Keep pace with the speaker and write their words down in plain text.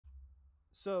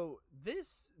So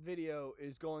this video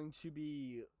is going to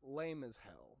be lame as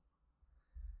hell.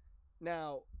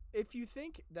 Now, if you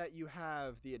think that you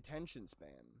have the attention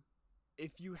span,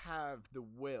 if you have the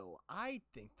will, I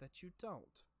think that you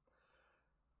don't.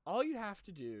 All you have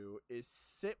to do is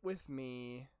sit with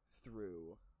me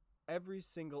through every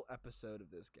single episode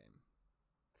of this game.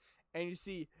 And you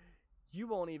see, you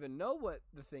won't even know what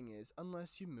the thing is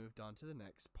unless you moved on to the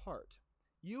next part.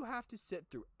 You have to sit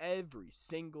through every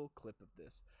single clip of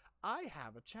this. I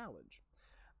have a challenge.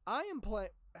 I am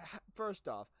playing. First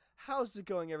off, how's it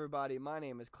going, everybody? My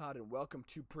name is Cloud, and welcome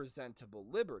to Presentable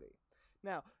Liberty.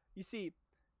 Now, you see,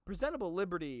 Presentable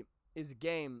Liberty is a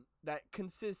game that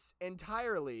consists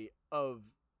entirely of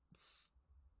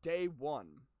day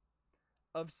one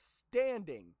of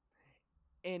standing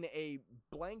in a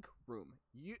blank room.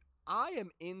 I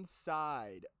am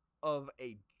inside of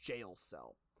a jail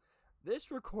cell.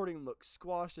 This recording looks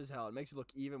squashed as hell. It makes it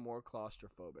look even more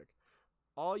claustrophobic.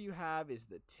 All you have is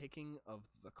the ticking of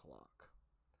the clock.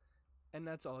 And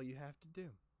that's all you have to do.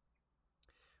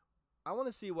 I want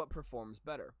to see what performs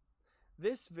better.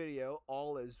 This video,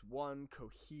 all as one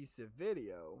cohesive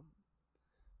video,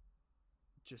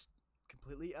 just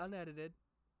completely unedited,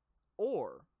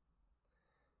 or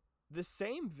the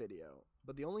same video,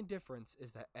 but the only difference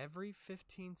is that every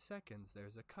 15 seconds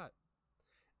there's a cut.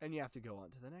 And you have to go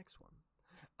on to the next one.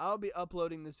 I'll be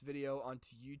uploading this video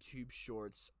onto YouTube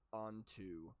Shorts,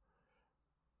 onto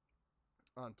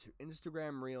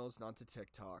Instagram Reels, and onto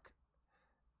TikTok.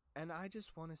 And I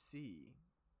just want to see.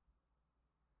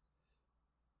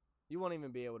 You won't even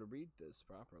be able to read this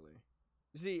properly.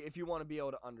 You see, if you want to be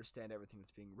able to understand everything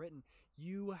that's being written,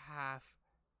 you have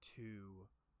to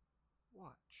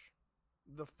watch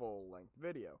the full-length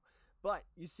video. But,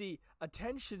 you see,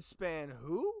 attention span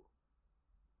who?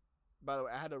 By the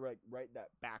way, I had to write that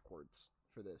backwards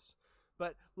for this.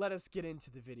 But let us get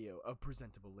into the video of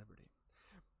Presentable Liberty.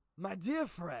 My dear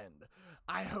friend,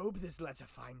 I hope this letter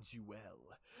finds you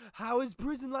well. How is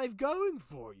prison life going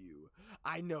for you?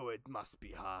 I know it must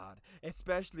be hard,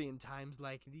 especially in times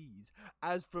like these.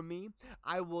 As for me,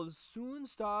 I will soon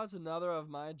start another of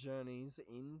my journeys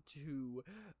into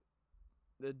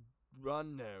the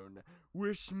unknown.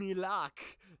 Wish me luck,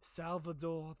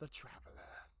 Salvador the Traveler.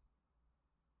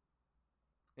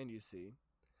 And you see,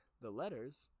 the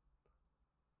letters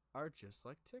are just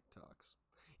like TikToks.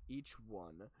 Each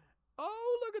one.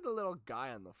 Oh, look at the little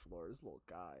guy on the floor. This little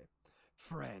guy.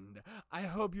 Friend, I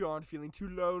hope you aren't feeling too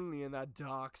lonely in that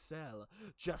dark cell.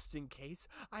 Just in case,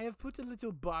 I have put a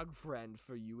little bug friend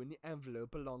for you in the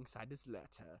envelope alongside this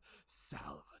letter.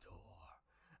 Salvador.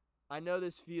 I know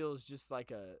this feels just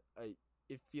like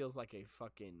it feels like a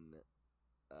fucking,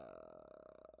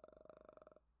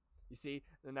 you see,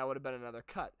 then that would have been another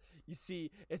cut. You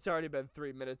see, it's already been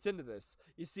 3 minutes into this.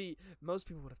 You see, most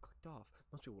people would have clicked off.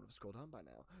 Most people would have scrolled on by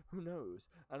now. Who knows?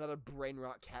 Another brain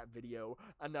rot cat video.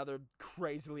 Another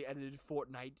crazily edited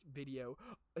Fortnite video.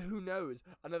 Who knows?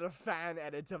 Another fan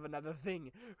edit of another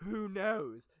thing. Who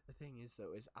knows? The thing is,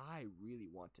 though, is I really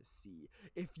want to see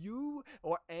if you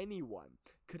or anyone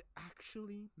could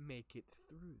actually make it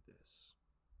through this.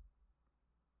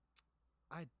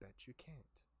 I bet you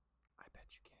can't. I bet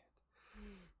you can't.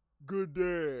 Good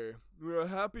day. We are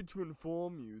happy to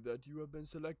inform you that you have been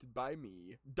selected by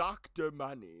me, Dr.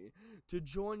 Money, to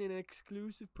join an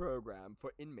exclusive program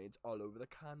for inmates all over the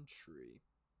country.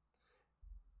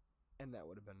 And that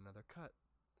would have been another cut.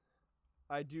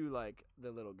 I do like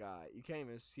the little guy. You can't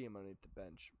even see him underneath the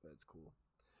bench, but it's cool.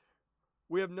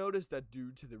 We have noticed that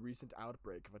due to the recent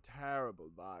outbreak of a terrible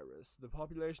virus, the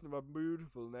population of our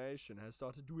beautiful nation has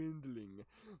started dwindling.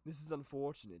 This is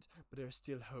unfortunate, but there is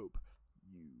still hope.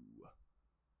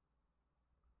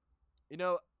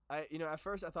 At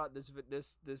first I thought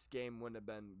this game wouldn't have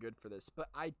been good for this, but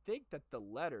I think that the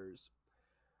letters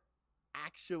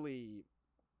actually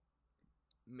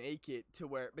make it to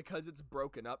where, because it's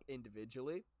broken up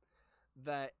individually,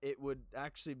 that it would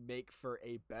actually make for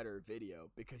a better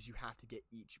video, because you have to get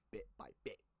each bit by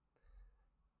bit.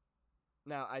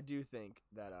 Now, I do think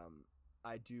that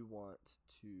I do want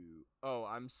to. Oh,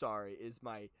 I'm sorry. Is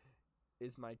my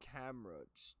camera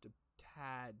just a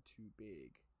tad too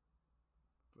big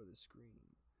for the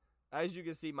screen? As you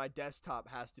can see, my desktop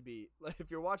has to be.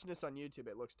 If you're watching this on YouTube,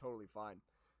 it looks totally fine,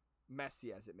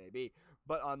 messy as it may be.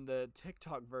 But on the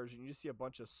TikTok version, you just see a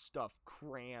bunch of stuff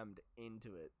crammed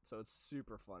into it, so it's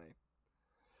super funny.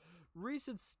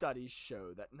 Recent studies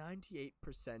show that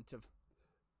 98% of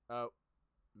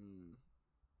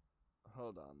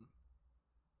hold on.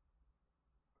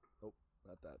 Oh,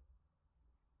 not that.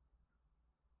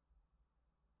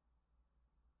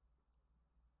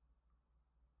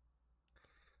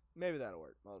 Maybe that'll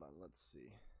work. Hold on, let's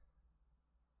see.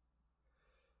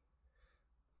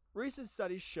 Recent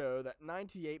studies show that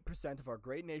 98% of our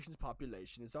great nation's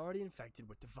population is already infected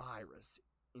with the virus.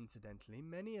 Incidentally,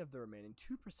 many of the remaining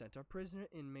 2% are prisoner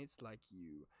inmates like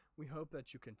you. We hope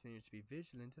that you continue to be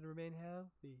vigilant and remain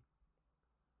healthy.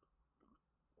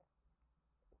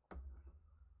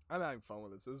 I'm having fun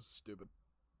with this. This is stupid.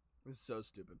 This is so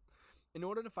stupid. In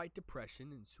order to fight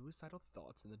depression and suicidal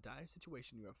thoughts in the dire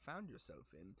situation you have found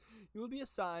yourself in, you will be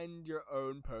assigned your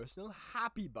own personal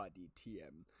happy buddy,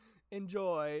 TM.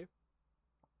 Enjoy.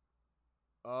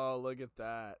 Oh, look at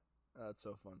that. That's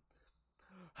so fun.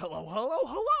 Hello, hello,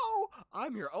 hello!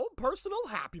 I'm your own personal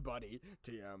happy buddy,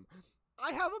 TM.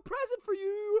 I have a present for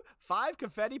you! 5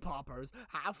 confetti poppers.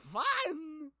 Have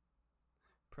fun!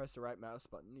 Press the right mouse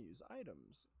button to use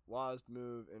items. WASD,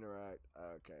 move, interact.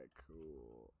 Okay,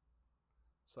 cool.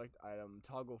 Select item,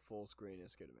 toggle full screen,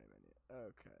 escape to main menu.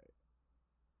 Okay.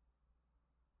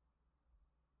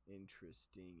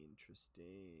 Interesting,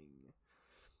 interesting.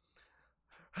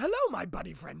 Hello, my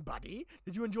buddy friend buddy.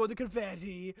 Did you enjoy the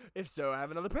confetti? If so, I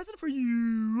have another present for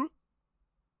you.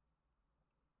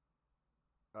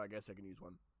 Oh, I guess I can use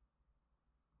one.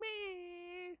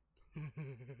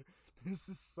 This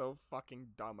is so fucking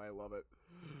dumb. I love it.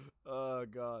 Oh,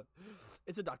 God.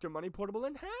 It's a Dr. Money portable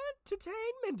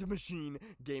entertainment machine.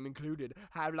 Game included.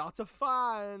 Have lots of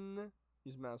fun.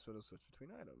 Use mouse wheel to switch between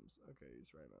items. Okay, use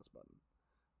right mouse button.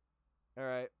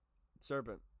 Alright.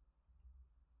 Serpent.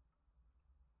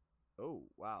 Oh,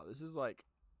 wow. This is like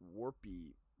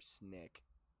warpy snake.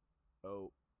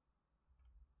 Oh.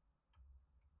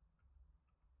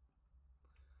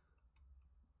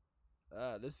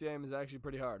 This game is actually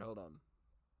pretty hard. Hold on.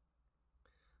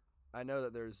 I know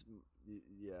that there's,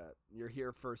 yeah, you're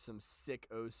here for some sick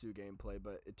Osu gameplay,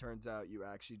 but it turns out you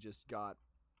actually just got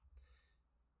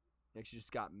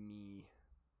me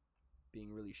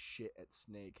being really shit at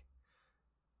Snake.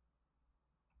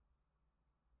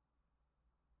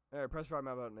 Alright, press right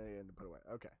mouse button and put away.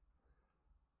 Okay.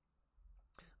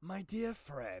 My dear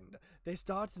friend,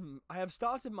 I have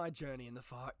started my journey in the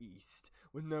Far East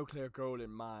with no clear goal in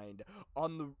mind.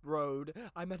 On the road,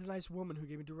 I met a nice woman who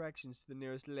gave me directions to the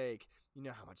nearest lake. You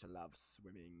know how much I love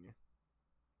swimming.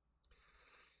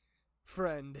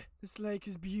 Friend, this lake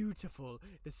is beautiful.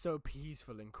 It is so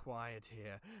peaceful and quiet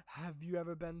here. Have you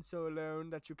ever been so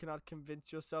alone that you cannot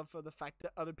convince yourself of the fact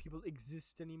that other people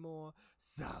exist anymore?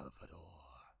 Salvador.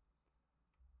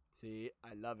 See,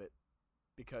 I love it.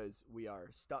 Because we are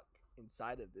stuck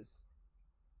inside of this.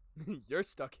 You're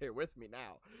stuck here with me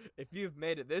now. If you've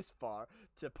made it this far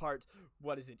to part,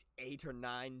 what is it, 8 or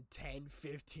 9, 10,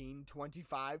 15,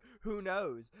 25, who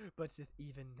knows? But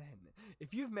even then,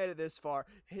 if you've made it this far,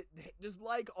 just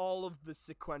like all of the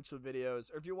sequential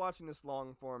videos, or if you're watching this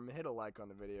long form, hit a like on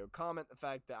the video. Comment the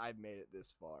fact that I've made it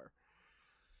this far.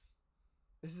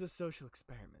 This is a social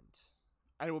experiment.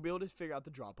 And we'll be able to figure out the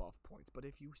drop-off points. But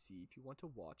if you want to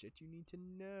watch it, you need to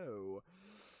know.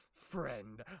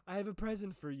 Friend, I have a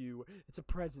present for you. It's a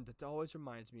present that always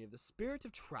reminds me of the spirit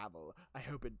of travel. I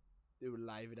hope it will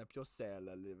liven up your sail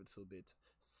a little bit.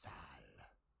 Sal.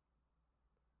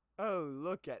 Oh,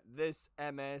 look at this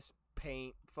MS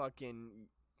Paint fucking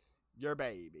your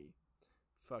baby.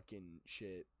 Fucking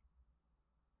shit.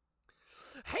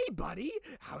 Hey, buddy,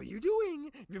 how are you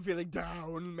doing? If you're feeling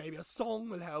down, maybe a song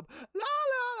will help. La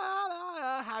la la la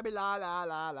la, happy la la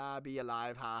la la, be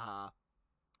alive, ha ha.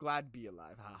 Glad be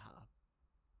alive, ha ha.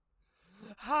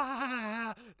 Ha ha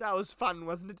ha, that was fun,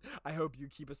 wasn't it? I hope you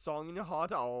keep a song in your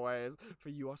heart always, for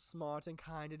you are smart and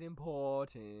kind and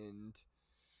important.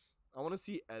 I want to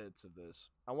see edits of this.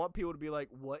 I want people to be like,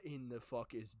 what in the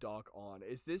fuck is Doc on?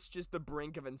 Is this just the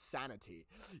brink of insanity?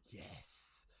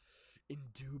 Yes.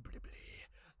 Indubitably.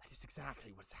 That is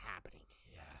exactly what's happening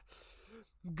here.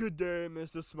 Good day,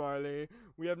 Mr. Smiley.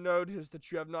 We have noticed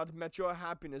that you have not met your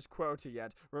happiness quota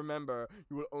yet. Remember,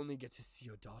 you will only get to see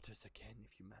your daughters again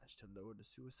if you manage to lower the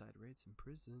suicide rates in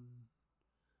prison.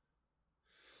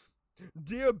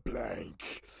 Dear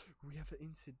Blank, we have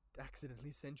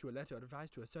accidentally sent you a letter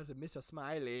advised to a certain Mr.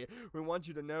 Smiley. We want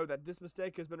you to know that this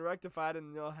mistake has been rectified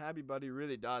and your happy buddy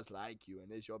really does like you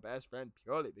and is your best friend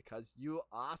purely because you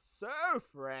are so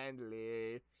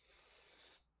friendly.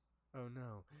 Oh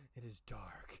no, it is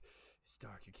dark. It's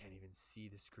dark, you can't even see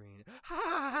the screen. Ha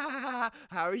ha ha ha!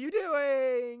 How are you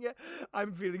doing?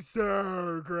 I'm feeling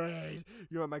so great.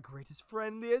 You're my greatest,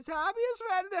 friendliest, happiest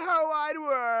friend in the whole wide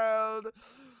world.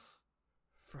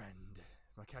 Friend,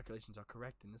 if my calculations are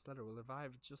correct, and this letter will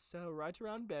arrive at your cell right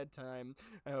around bedtime.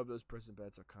 I hope those prison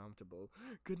beds are comfortable.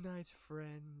 Good night,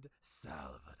 friend.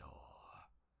 Salvador.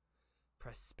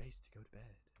 Press space to go to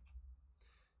bed.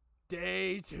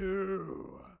 Day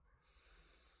 2.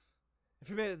 If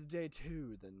you made it to day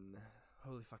 2, then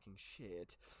holy fucking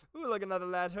shit. Ooh, look, another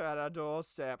letter at our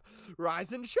doorstep.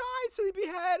 Rise and shine,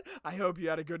 sleepyhead. I hope you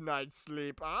had a good night's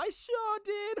sleep. I sure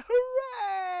did.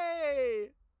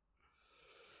 Hooray!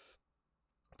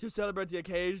 To celebrate the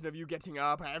occasion of you getting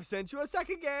up, I have sent you a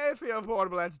second gift for your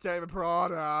portable entertainment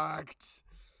product.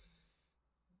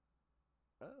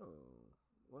 Oh,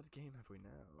 what game have we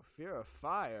now? Fear of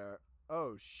Fire.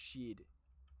 Oh, shit.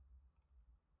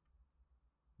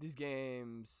 These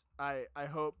games, I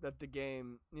hope that the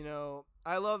game, you know,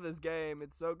 I love this game.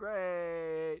 It's so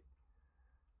great.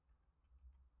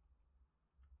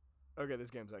 Okay, this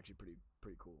game's actually pretty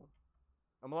cool.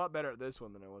 I'm a lot better at this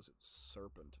one than I was at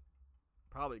Serpent.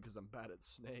 Probably because I'm bad at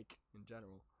Snake in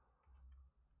general.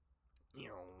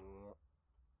 You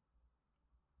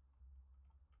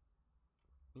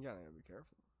gotta be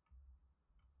careful.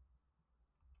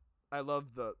 I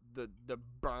love the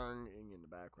burning in the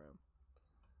background.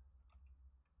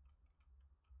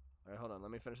 Alright, hold on.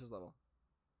 Let me finish this level.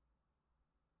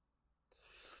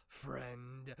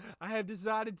 Friend, I have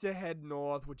decided to head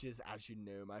north, which is, as you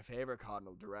know, my favorite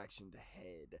cardinal direction to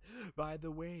head. By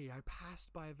the way, I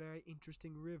passed by a very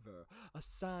interesting river. A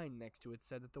sign next to it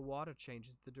said that the water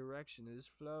changes the direction it is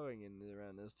flowing in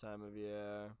around this time of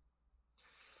year.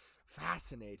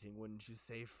 Fascinating, wouldn't you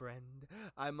say, friend?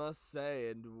 I must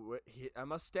say, I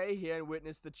must stay here and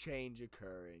witness the change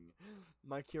occurring.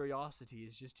 My curiosity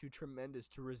is just too tremendous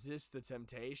to resist the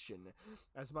temptation.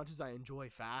 As much as I enjoy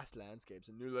vast landscapes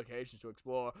and new locations to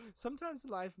explore, sometimes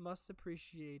life must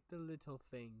appreciate the little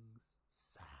things.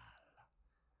 Sal.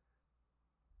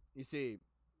 You see,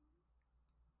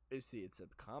 it's a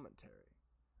commentary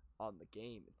on the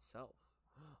game itself.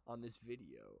 On this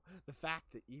video, the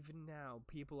fact that even now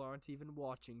people aren't even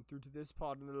watching through to this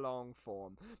part in the long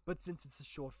form, but since it's a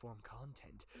short form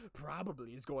content,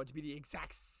 probably is going to be the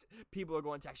exact people are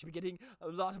going to actually be getting a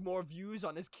lot more views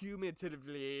on this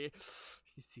cumulatively.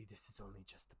 You see, this is only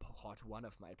just the part 1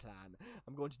 of my plan.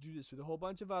 I'm going to do this with a whole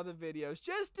bunch of other videos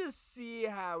just to see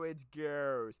how it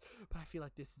goes, but I feel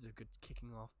like this is a good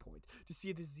kicking off point to see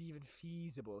if this is even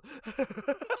feasible.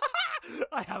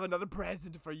 I have another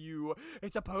present for you.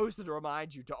 It's a poster to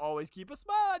remind you to always keep a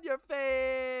smile on your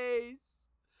face.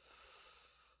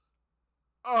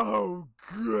 Oh,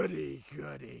 goody,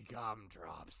 goody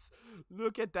gumdrops.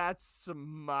 Look at that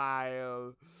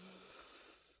smile.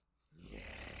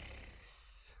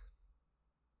 Yes.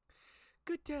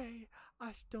 Good day.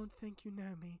 I don't think you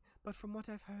know me, but from what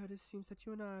I've heard, it seems that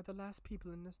you and I are the last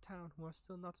people in this town who are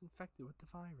still not infected with the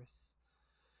virus.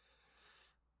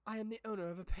 I am the owner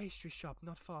of a pastry shop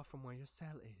not far from where your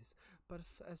cell is, but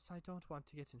as I don't want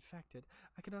to get infected,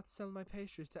 I cannot sell my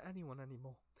pastries to anyone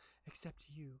anymore, except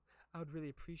you. I would really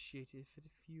appreciate it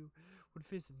if you would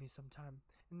visit me sometime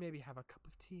and maybe have a cup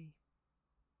of tea.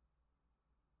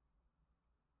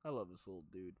 I love this little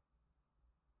dude.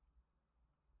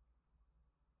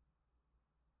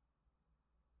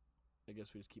 I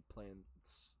guess we just keep playing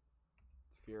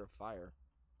Fear of Fire.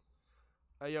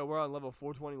 Hey, yo, we're on level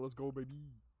 420. Let's go,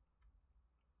 baby.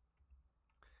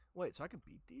 Wait, so I can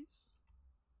beat these?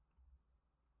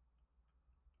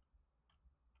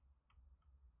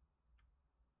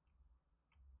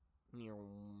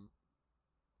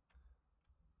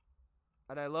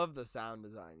 And I love the sound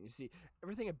design. You see,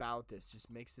 everything about this just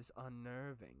makes this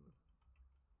unnerving.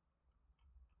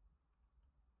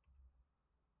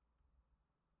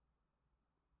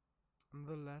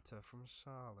 The letter from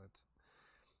Charlotte.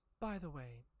 By the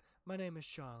way, my name is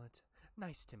Charlotte.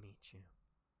 Nice to meet you.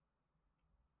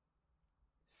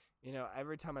 You know,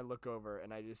 every time I look over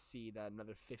and I just see that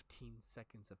another 15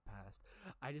 seconds have passed,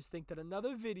 I just think that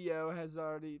another video has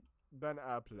already been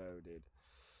uploaded.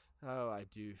 Oh, I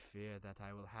do fear that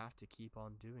I will have to keep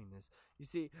on doing this. You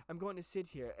see, I'm going to sit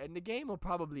here, and the game will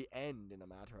probably end in a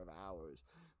matter of hours.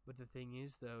 But the thing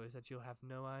is, though, is that you'll have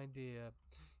no idea.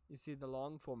 You see, the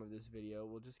long form of this video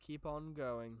will just keep on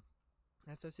going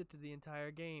as I sit through the entire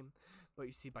game. But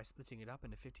you see, by splitting it up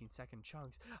into 15-second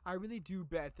chunks, I really do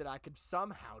bet that I could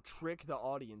somehow trick the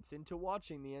audience into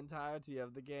watching the entirety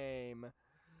of the game.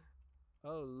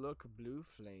 Oh, look, blue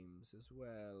flames as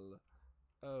well.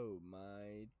 Oh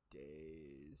my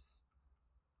days.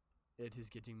 It is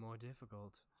getting more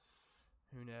difficult.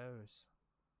 Who knows?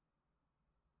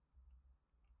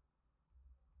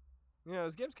 You know,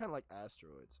 this game's kind of like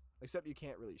Asteroids, except you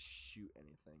can't really shoot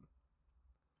anything.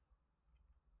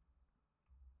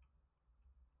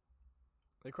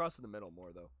 They cross in the middle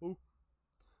more, though. Ooh.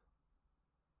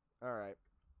 Alright.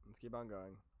 Let's keep on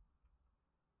going.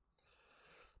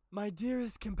 My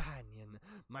dearest companion,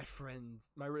 my friends,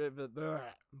 my river,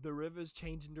 the river's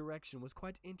change in direction was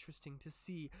quite interesting to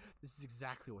see. This is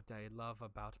exactly what I love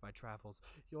about my travels.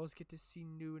 You always get to see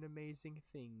new and amazing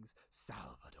things.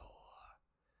 Salvador.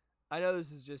 I know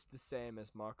this is just the same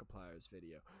as Markiplier's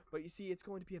video, but you see, it's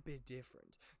going to be a bit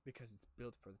different because it's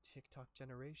built for the TikTok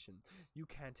generation. You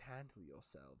can't handle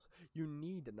yourselves. You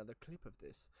need another clip of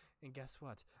this. And guess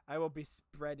what? I will be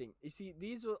spreading. You see,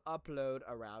 these will upload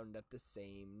around at the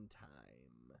same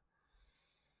time.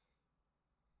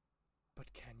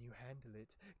 But can you handle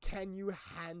it? Can you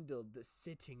handle the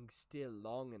sitting still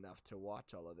long enough to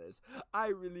watch all of this? I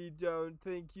really don't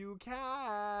think you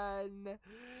can.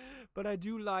 But I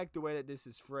do like the way that this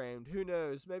is framed. Who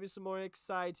knows? Maybe some more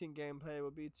exciting gameplay will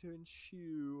be to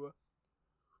ensue.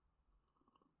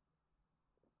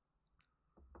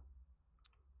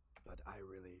 But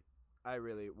I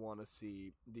really want to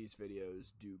see these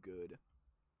videos do good.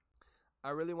 I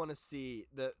really want to see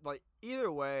the, like,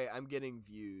 either way, I'm getting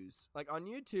views. Like, on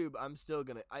YouTube, I'm still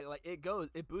gonna,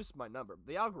 it boosts my number.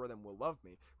 The algorithm will love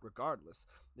me, regardless.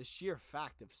 The sheer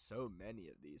fact of so many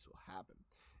of these will happen.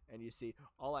 And you see,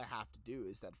 all I have to do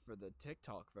is that for the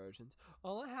TikTok versions,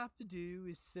 all I have to do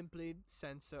is simply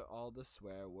censor all the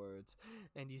swear words.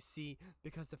 And you see,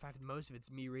 because the fact that most of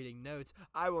it's me reading notes,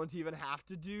 I won't even have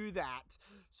to do that.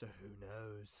 So who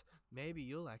knows? Maybe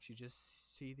you'll actually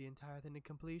just see the entire thing to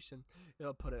completion.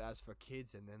 It'll put it as for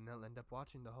kids, and then they'll end up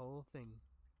watching the whole thing.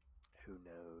 Who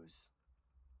knows?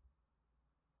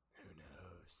 Who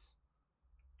knows?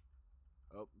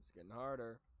 Oh, it's getting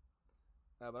harder.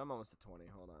 But I'm almost at 20.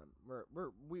 Hold on.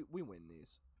 We win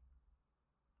these.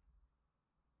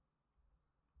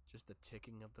 Just the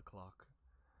ticking of the clock.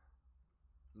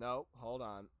 No, hold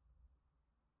on.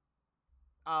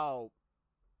 Oh.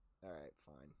 Alright,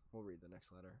 fine. We'll read the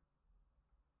next letter.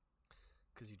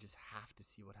 Because you just have to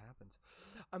see what happens.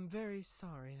 I'm very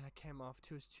sorry I came off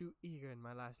too eager in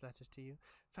my last letters to you.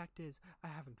 Fact is, I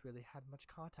haven't really had much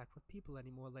contact with people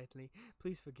anymore lately.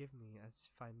 Please forgive me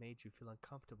as if I made you feel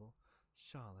uncomfortable.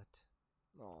 Charlotte.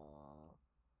 Aww.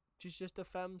 She's just a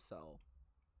femcel.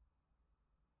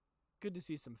 Good to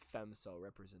see some femcel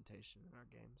representation in our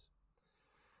games.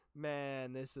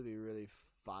 Man, this will be really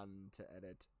fun to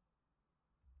edit.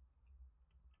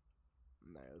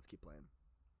 Alright, let's keep playing.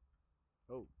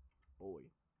 Oh, boy.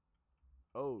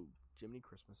 Oh, Jiminy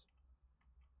Christmas.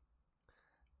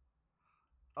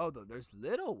 Oh, there's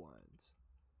little ones.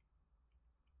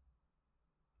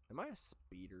 Am I a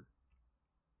speeder?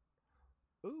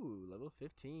 Ooh, level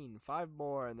 15. 5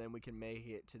 more, and then we can make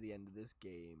it to the end of this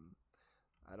game.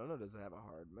 I don't know. Does it have a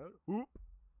hard mode? Oop.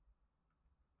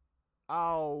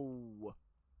 Ow.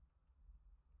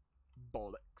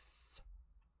 Bollocks.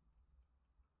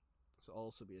 This will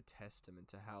also be a testament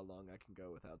to how long I can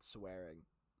go without swearing.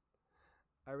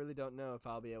 I really don't know if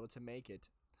I'll be able to make it.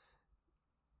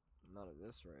 Not at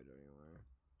this rate, anyway.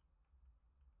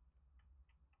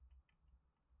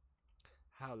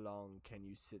 How long can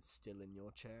you sit still in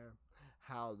your chair?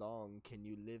 How long can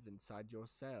you live inside your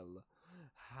cell?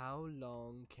 How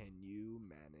long can you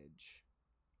manage?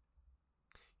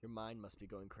 Your mind must be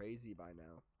going crazy by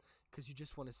now, because you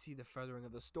just want to see the furthering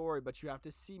of the story, but you have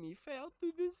to see me fail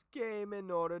through this game in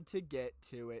order to get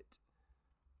to it.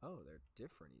 Oh, they're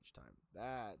different each time.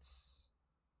 That's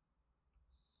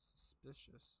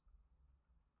suspicious.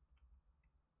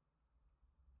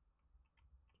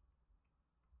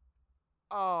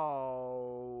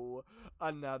 Oh,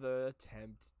 another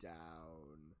attempt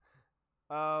down.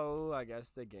 Oh, I guess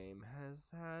the game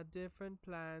has had different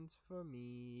plans for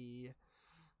me.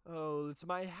 Oh, it's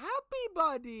my happy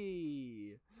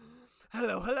buddy.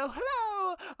 Hello, hello,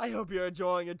 hello. I hope you're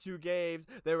enjoying your 2 games.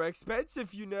 They were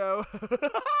expensive, you know.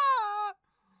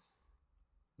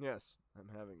 Yes, I'm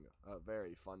having a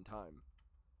very fun time.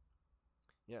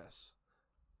 Yes.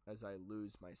 As I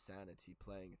lose my sanity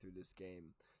playing through this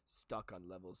game, stuck on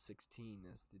level 16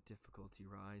 as the difficulty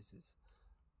rises.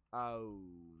 Oh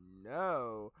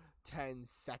no, 10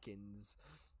 seconds.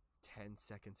 10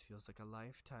 seconds feels like a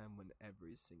lifetime when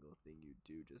every single thing you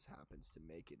do just happens to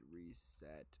make it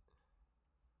reset.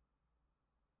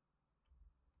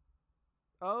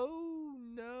 Oh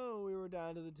no, we were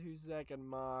down to the 2-second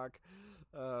mark.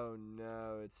 Oh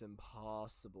no, it's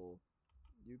impossible.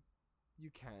 You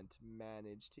can't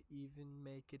manage to even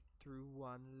make it through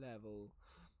 1 level.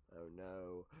 Oh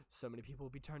no, so many people will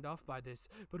be turned off by this.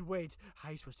 But wait, how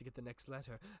are you supposed to get the next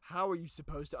letter? How are you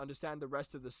supposed to understand the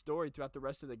rest of the story throughout the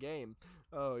rest of the game?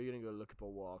 Oh, you're gonna go look up a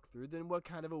walkthrough? Then what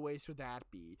kind of a waste would that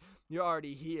be? You're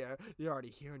already here. You're already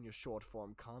here in your short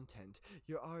form content.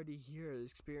 You're already here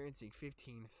experiencing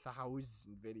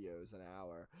 15,000 videos an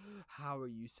hour. How are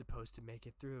you supposed to make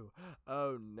it through?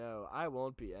 Oh no, I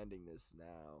won't be ending this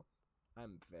now.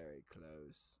 I'm very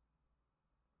close.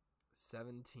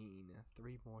 17.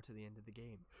 3 more to the end of the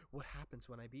game. What happens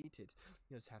when I beat it?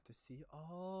 You just have to see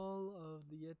all of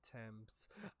the attempts.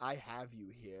 I have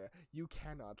you here. You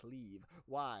cannot leave.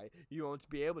 Why? You won't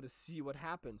be able to see what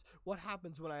happens. What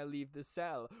happens when I leave the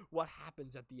cell? What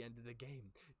happens at the end of the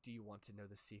game? Do you want to know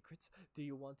the secrets? Do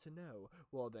you want to know?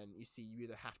 Well then, you see, you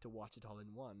either have to watch it all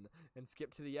in one and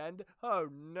skip to the end. Oh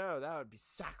no, that would be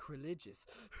sacrilegious.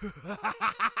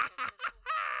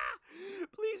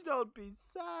 Please don't be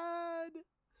sad.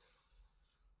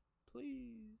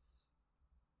 Please.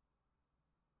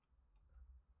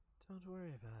 Don't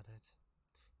worry about it.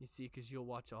 You see, because you'll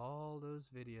watch all those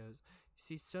videos. You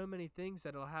see so many things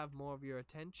that'll have more of your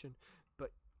attention.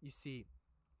 But you see,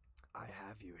 I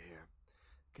have you here.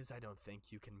 Because I don't think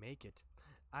you can make it.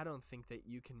 I don't think that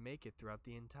you can make it throughout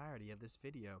the entirety of this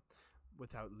video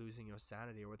without losing your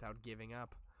sanity or without giving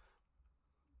up.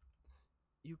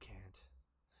 You can't.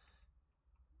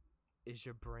 Is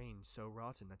your brain so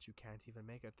rotten that you can't even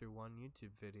make it through one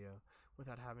YouTube video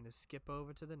without having to skip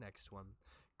over to the next one,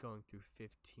 going through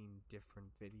 15 different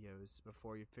videos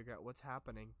before you figure out what's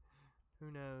happening? Who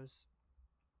knows?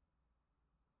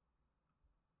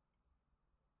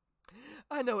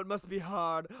 I know it must be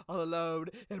hard, all alone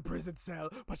in a prison cell,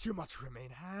 but you must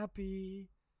remain happy.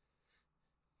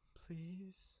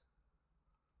 Please.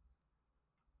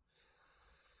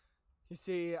 You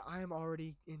see, I am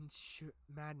already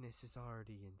madness is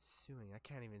already ensuing. I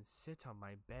can't even sit on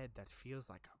my bed that feels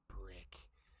like a brick.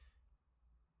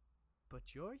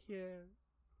 But you're here.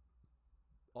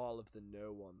 All of the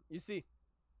no one. You see,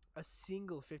 a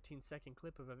single 15-second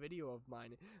clip of a video of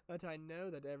mine that I know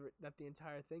that the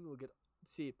entire thing will get.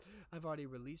 See, I've already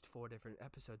released 4 different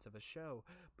episodes of a show,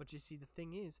 but you see, the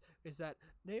thing is that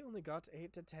they only got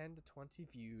 8 to 10 to 20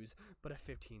 views, but a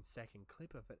 15-second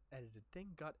clip of an edited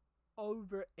thing got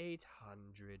over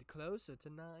 800, closer to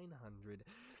 900,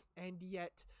 and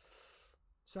yet,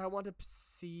 so I want to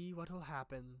see what will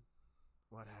happen.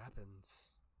 What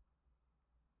happens?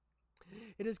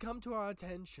 It has come to our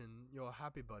attention your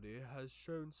happy buddy has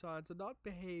shown signs of not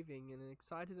behaving in an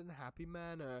excited and happy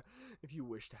manner. If you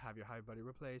wish to have your happy buddy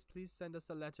replaced, please send us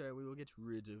a letter and we will get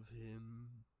rid of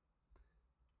him.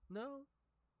 No?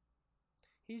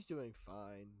 He's doing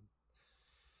fine.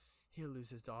 He'll lose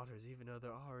his daughters even though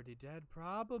they're already dead,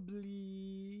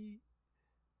 probably.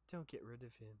 Don't get rid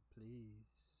of him, please.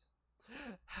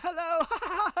 Hello!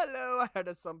 Hello! I heard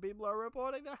that some people are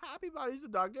reporting their happy bodies to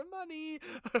Dr. Money.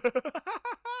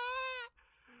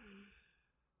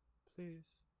 Please.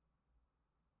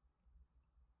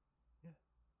 Yeah.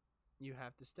 You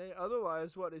have to stay.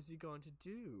 Otherwise, what is he going to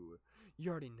do?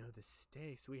 You already know the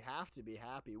stakes. We have to be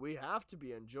happy. We have to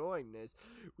be enjoying this.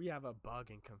 We have a bug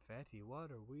and confetti.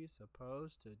 What are we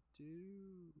supposed to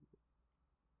do?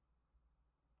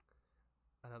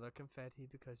 Another confetti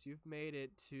because you've made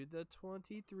it to the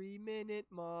 23-minute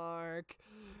mark.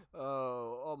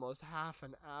 Oh, almost half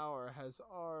an hour has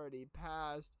already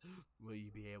passed. Will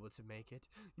you be able to make it?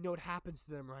 You know what happens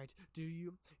to them, right? Do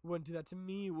you? You wouldn't do that to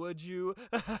me, would you?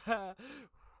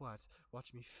 What?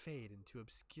 Watch me fade into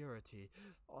obscurity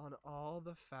on all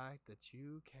the fact that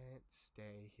you can't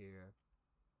stay here.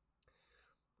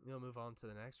 We'll move on to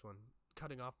the next one.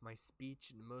 Cutting off my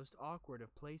speech in the most awkward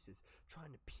of places,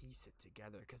 trying to piece it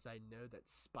together because I know that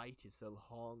spite is the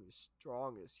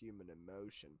strongest human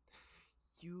emotion.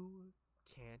 You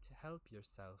can't help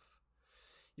yourself.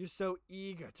 You're so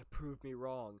eager to prove me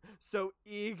wrong, so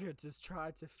eager to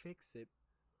try to fix it.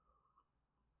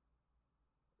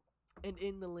 And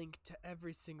in the link to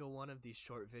every single one of these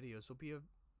short videos will be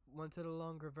one to the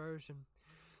longer version.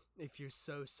 If you're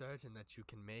so certain that you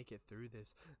can make it through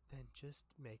this, then just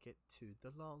make it to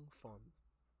the long form.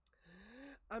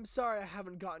 I'm sorry I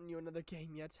haven't gotten you another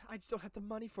game yet. I just don't have the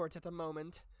money for it at the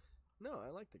moment. No,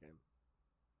 I like the game.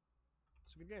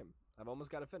 It's a good game. I've almost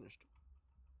got it finished.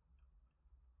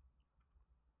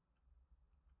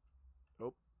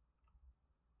 Oh.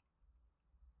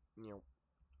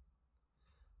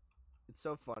 It's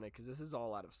so funny because this is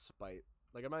all out of spite.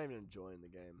 Like, I'm not even enjoying the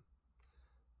game.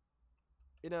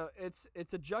 You know, it's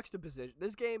a juxtaposition.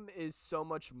 This game is so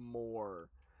much more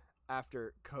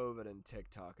after COVID and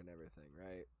TikTok and everything,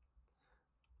 right?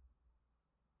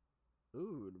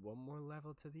 Ooh, one more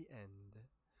level to the end.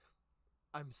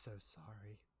 I'm so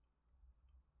sorry.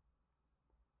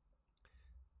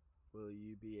 Will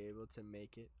you be able to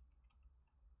make it?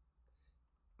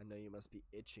 I know you must be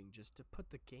itching just to put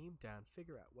the game down,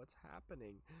 figure out what's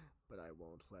happening, but I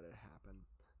won't let it happen.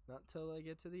 Not till I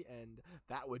get to the end.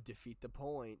 That would defeat the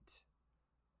point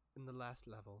in the last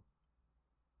level.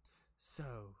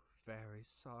 So very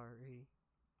sorry.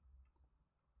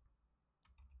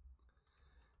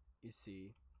 You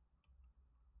see,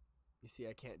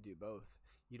 I can't do both.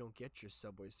 You don't get your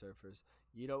Subway Surfers.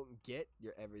 You don't get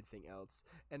your everything else.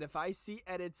 And if I see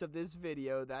edits of this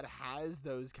video that has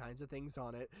those kinds of things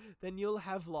on it, then you'll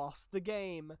have lost the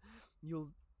game.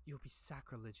 You'll be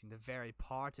sacrilегing the very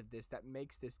part of this that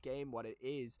makes this game what it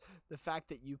is. The fact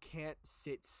that you can't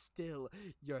sit still.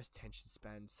 Your attention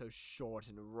span's so short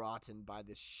and rotten by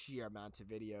the sheer amount of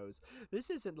videos. This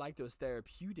isn't like those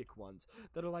therapeutic ones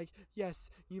that are like, yes,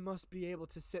 you must be able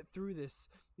to sit through this.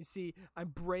 You see, I'm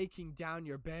breaking down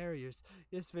your barriers.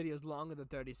 This video is longer than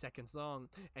 30 seconds long,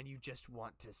 and you just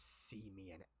want to see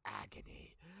me in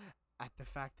agony at the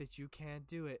fact that you can't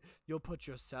do it. You'll put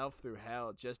yourself through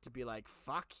hell just to be like,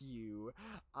 fuck you.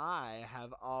 I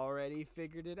have already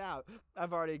figured it out.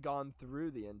 I've already gone through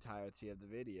the entirety of the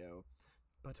video.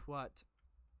 But what?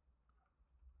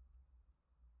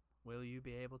 Will you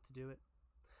be able to do it?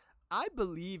 I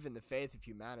believe in the faith of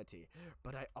humanity,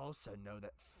 but I also know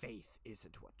that faith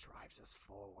isn't what drives us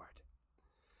forward.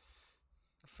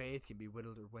 Faith can be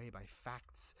whittled away by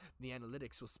facts. The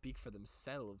analytics will speak for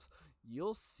themselves.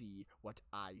 You'll see what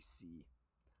I see.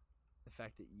 The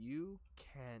fact that you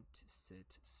can't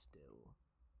sit still.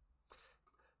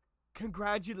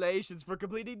 Congratulations for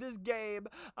completing this game.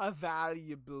 A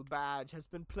valuable badge has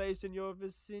been placed in your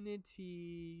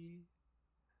vicinity.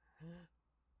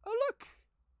 Oh, look!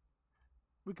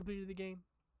 We completed the game.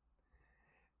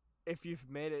 If you've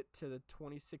made it to the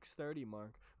 2630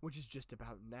 mark, which is just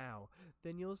about now,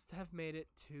 then you'll have made it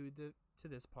to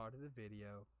this part of the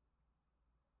video.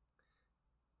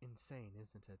 Insane,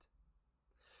 isn't it?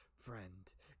 Friend,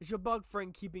 is your bug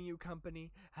friend keeping you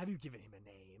company? Have you given him a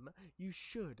name? You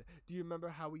should. Do you remember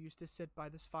how we used to sit by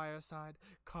this fireside,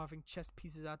 carving chess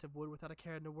pieces out of wood without a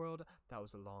care in the world? That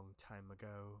was a long time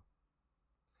ago.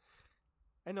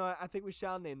 I know, I think we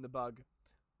shall name the bug.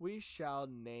 We shall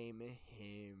name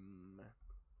him.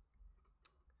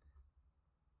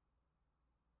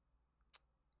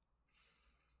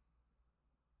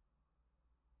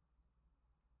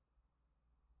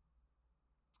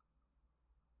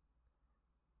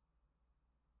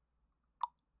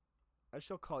 I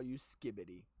shall call you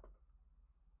Skibbity.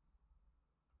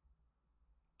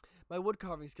 My wood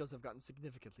carving skills have gotten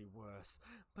significantly worse,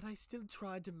 but I still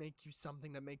tried to make you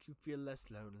something to make you feel less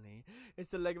lonely. It's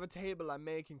the leg of a table I'm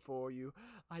making for you.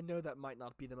 I know that might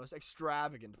not be the most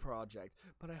extravagant project,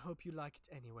 but I hope you like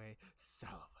it anyway.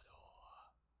 Salvador.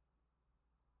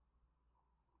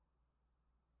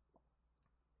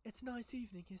 It's a nice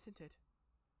evening, isn't it?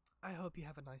 I hope you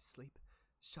have a nice sleep.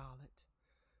 Charlotte.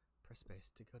 Press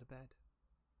space to go to bed.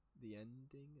 The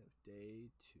ending of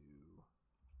day 2.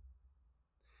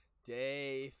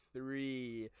 Day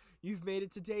 3. You've made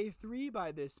it to day 3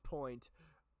 by this point.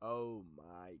 Oh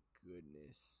my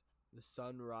goodness. The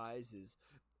sun rises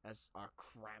as our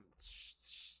cramped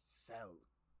cell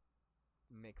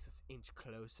makes us inch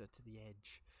closer to the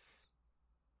edge.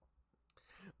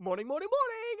 Morning, morning,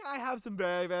 morning! I have some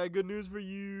very, very good news for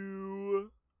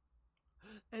you.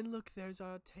 And look, there's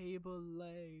our table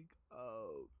leg.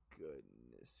 Oh,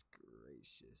 goodness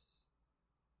gracious.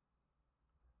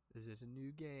 Is it a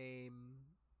new game?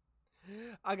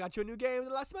 I got you a new game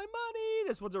that lasts my money.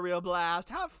 This one's a real blast.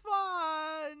 Have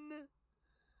fun.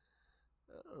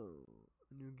 Oh,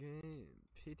 a new game.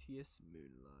 Piteous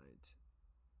Moonlight.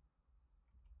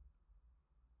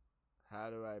 How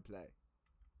do I play?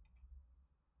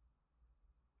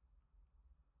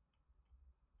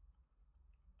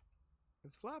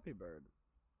 It's Flappy Bird.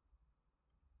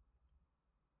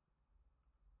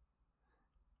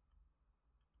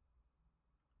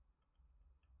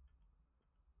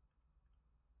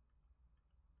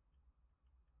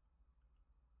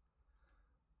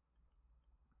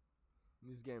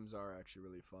 These games are actually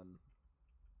really fun.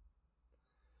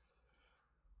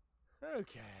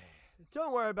 Okay.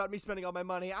 Don't worry about me spending all my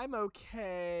money. I'm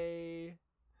okay.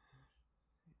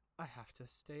 I have to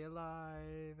stay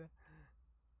alive.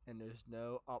 And there's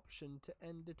no option to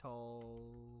end it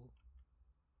all.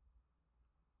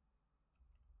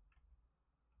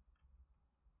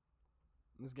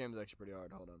 This game is actually pretty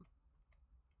hard. Hold on.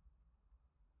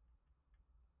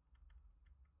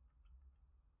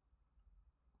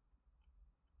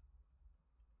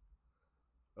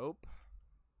 Oh.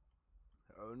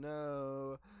 Oh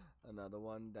no. Another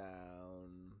one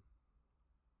down.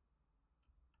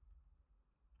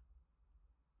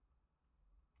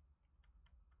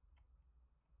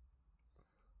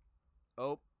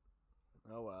 Oh.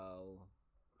 Oh well.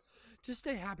 Just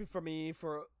stay happy for me,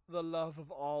 for the love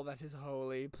of all that is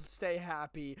holy. Stay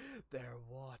happy. They're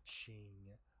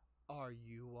watching. Are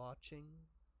you watching?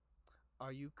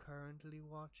 Are you currently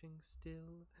watching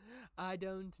still? I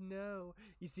don't know.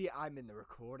 You see, I'm in the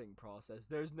recording process.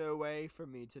 There's no way for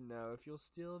me to know if you're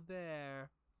still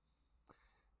there.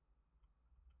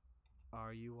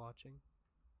 Are you watching?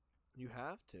 You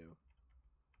have to.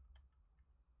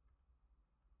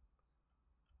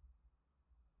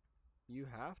 You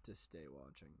have to stay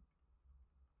watching.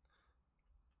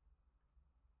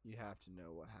 You have to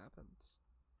know what happens.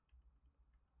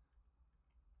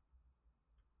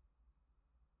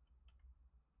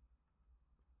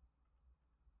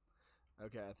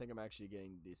 Okay, I think I'm actually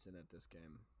getting decent at this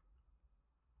game.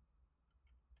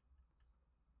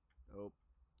 Oh,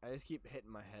 I just keep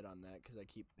hitting my head on that because I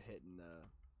keep hitting,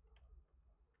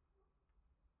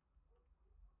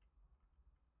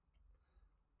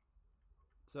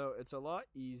 So, it's a lot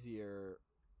easier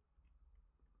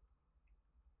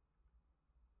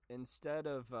instead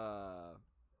of,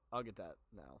 I'll get that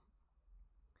now.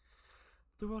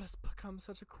 The world has become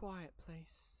such a quiet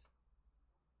place.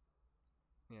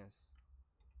 Yes,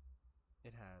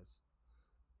 it has.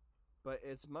 But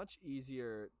it's much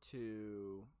easier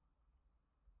to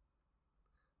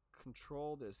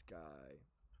control this guy.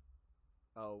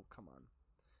 Oh, come on.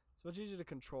 It's much easier to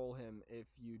control him if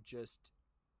you just,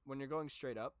 when you're going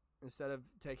straight up, instead of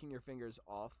taking your fingers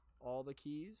off all the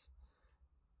keys,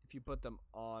 if you put them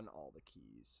on all the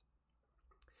keys.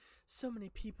 So many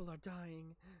people are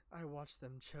dying. I watch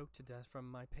them choke to death from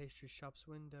my pastry shop's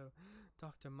window.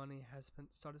 Dr. Money has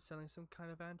started selling some kind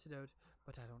of antidote,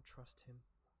 but I don't trust him.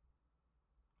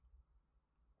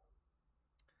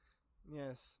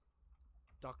 Yes,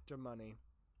 Dr. Money.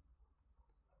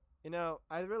 You know,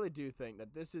 I really do think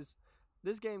that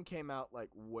this game came out like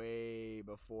way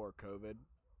before COVID.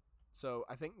 So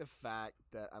I think the fact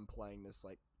that I'm playing this,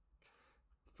 like,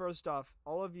 first off,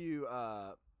 all of you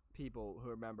people who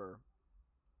remember,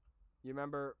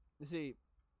 you see,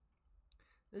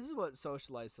 this is what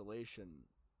social isolation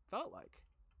felt like.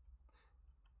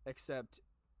 Except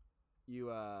you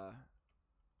oh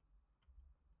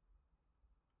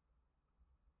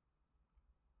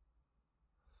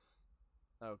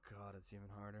god, it's even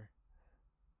harder.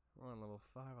 We're on level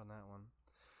 5 on that one.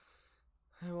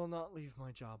 I will not leave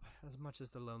my job. As much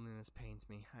as the loneliness pains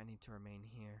me, I need to remain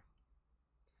here.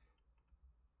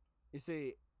 You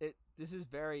see, this is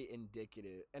very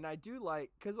indicative, and I do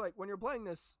like, because like when you're playing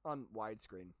this on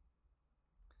widescreen,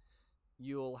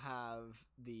 you'll have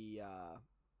the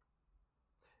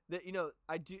you know,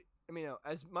 I mean, you know,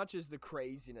 as much as the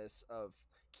craziness of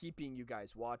keeping you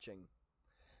guys watching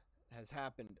has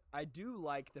happened, I do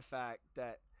like the fact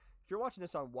that if you're watching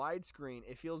this on widescreen,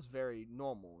 it feels very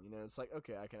normal. You know, it's like,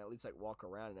 okay, I can at least like walk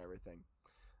around and everything.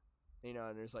 You know,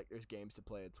 and there's games to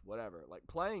play, it's whatever. Like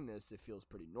playing this, it feels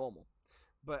pretty normal.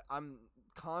 But I'm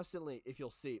constantly, if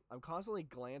you'll see, I'm constantly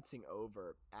glancing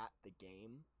over at the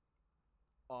game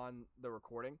on the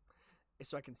recording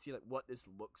so I can see like what this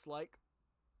looks like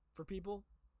for people.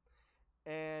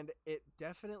 And it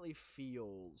definitely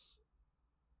feels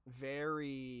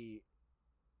very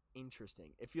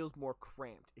interesting. It feels more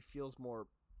cramped. It feels more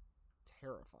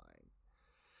terrifying.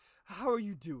 How are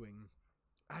you doing?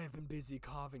 I have been busy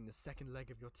carving the second leg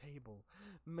of your table.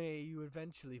 May you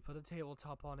eventually put a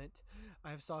tabletop on it.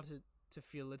 I have started to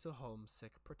feel a little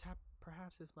homesick.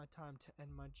 Perhaps it's my time to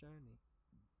end my journey.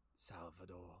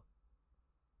 Salvador.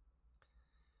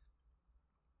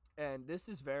 And this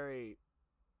is very...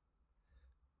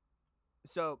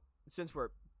 So, since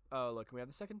we're... Oh, look, we have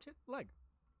the second leg.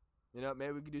 You know,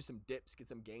 maybe we could do some dips, get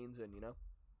some gains in, you know?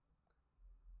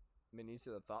 I mean, these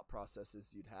are the thought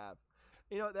processes you'd have.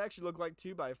 You know, they actually look like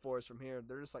 2x4s from here.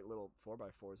 They're just like little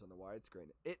 4x4s on the widescreen.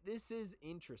 This is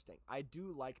interesting. I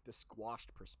do like the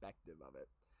squashed perspective of it.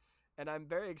 And I'm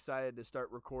very excited to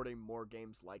start recording more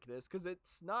games like this because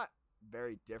it's not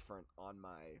very different on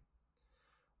my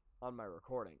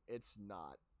recording. It's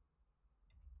not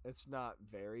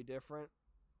very different.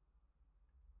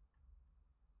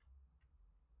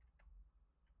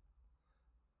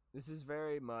 This is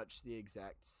very much the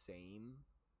exact same.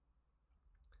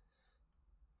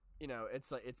 You know,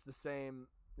 it's like it's the same.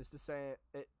 It's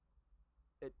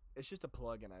just a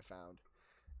plugin I found,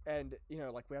 and you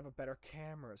know, like we have a better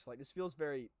camera. So like this feels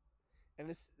very, and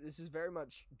this is very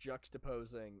much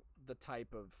juxtaposing the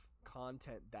type of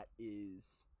content that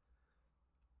is.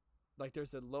 Like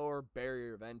there's a lower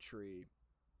barrier of entry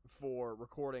for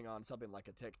recording on something like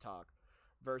a TikTok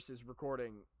versus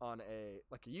recording on a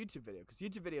YouTube video, because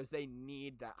YouTube videos, they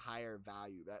need that higher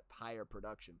value, that higher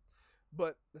production.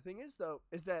 But the thing is, though,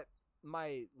 is that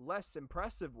my less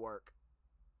impressive work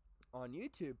on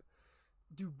YouTube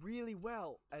do really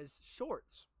well as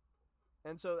shorts.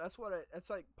 And so that's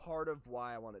like part of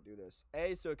why I want to do this.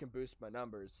 A, so it can boost my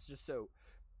numbers, just so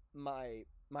my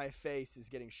face is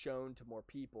getting shown to more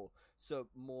people, so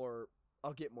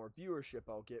I'll get more viewership,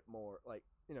 I'll get more, like,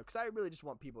 because I really just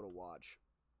want people to watch.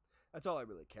 That's all I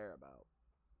really care about.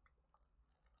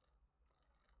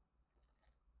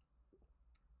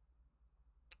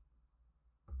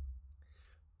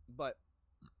 But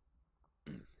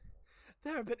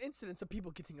there have been incidents of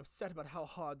people getting upset about how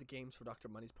hard the games for Dr.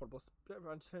 Money's portable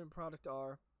entertainment product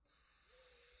are.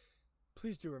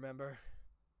 Please do remember,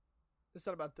 it's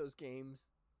not about those games.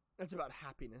 It's about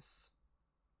happiness.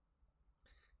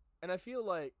 And I feel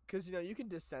like, because, you can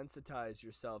desensitize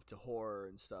yourself to horror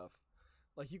and stuff.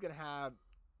 Like, you can have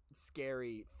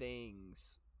scary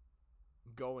things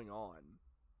going on.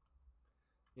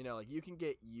 Like, you can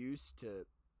get used to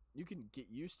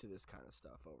this kind of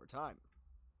stuff over time.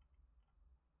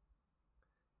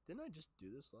 Didn't I just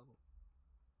do this level?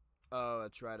 Oh,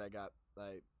 that's right. I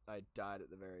died at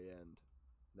the very end.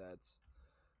 That's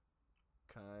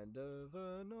kind of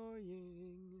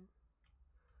annoying.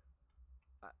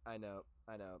 I know.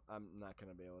 I'm not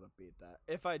going to be able to beat that.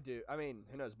 If I do,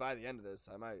 who knows, by the end of this,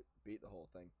 I might beat the whole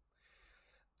thing.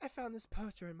 I found this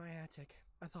poster in my attic.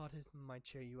 I thought it might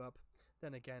cheer you up.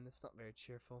 Then again, it's not very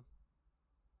cheerful.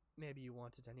 Maybe you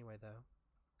want it anyway, though.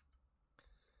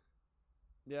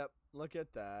 Yep, look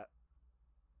at that.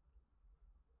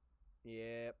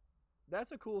 Yep.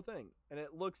 That's a cool thing. And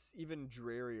it looks even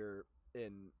drearier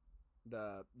in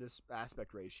this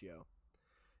aspect ratio.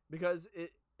 Because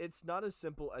it's not as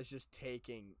simple as just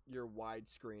taking your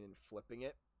widescreen and flipping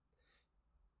it.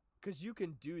 Because you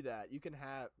can do that. You can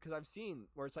have, because I've seen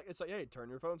where it's like, hey, turn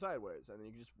your phone sideways, and then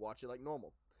you can just watch it like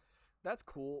normal. That's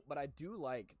cool, but I do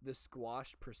like the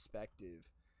squashed perspective.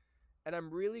 And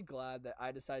I'm really glad that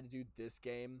I decided to do this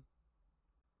game,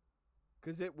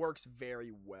 because it works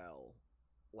very well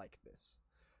like this.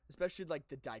 Especially like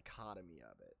the dichotomy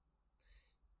of it.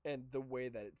 And the way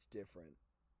that it's different.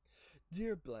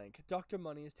 Dear Blank, Dr.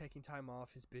 Money is taking time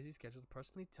off his busy schedule to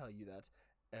personally tell you that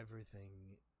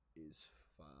everything is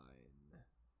fine.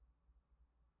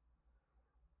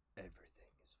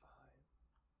 Everything is fine.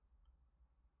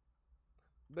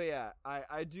 But yeah,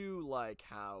 I do like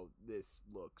how this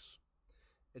looks.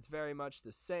 It's very much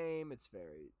the same. It's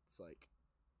like,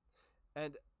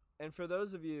 and for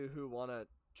those of you who want to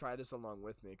try this along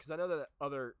with me, because I know that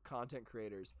other content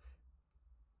creators,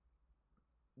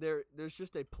 there's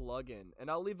just a plugin, and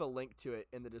I'll leave a link to it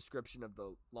in the description of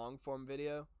the long form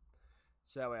video,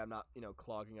 so that way I'm not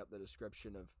clogging up the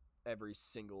description of every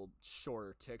single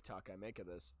shorter TikTok I make of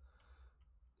this.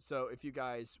 So if you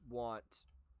guys want,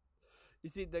 you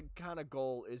see, the kind of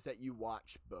goal is that you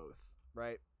watch both,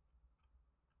 right?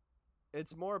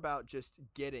 It's more about just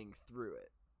getting through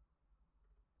it.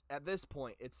 At this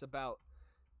point, it's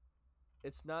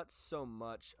not so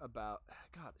much about,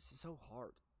 God, this is so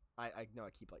hard. I know I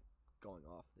keep like going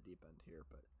off the deep end here,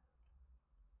 but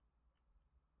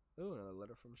ooh, another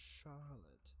letter from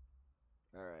Charlotte.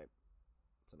 All right,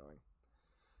 it's annoying.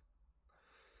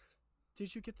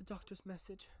 Did you get the doctor's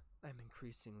message? I'm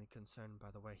increasingly concerned by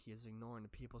the way he is ignoring the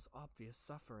people's obvious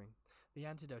suffering. The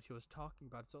antidote he was talking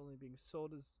about is only being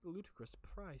sold at a ludicrous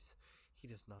price. He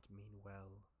does not mean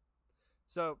well.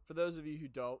 So, for those of you who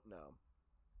don't know,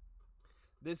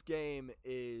 this game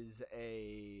is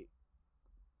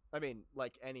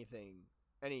like anything,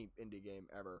 any indie game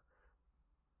ever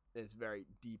is very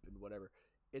deep and whatever.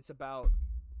 It's about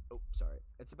a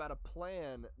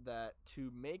plan that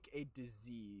to make a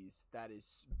disease that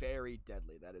is very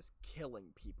deadly, that is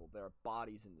killing people. There are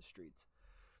bodies in the streets.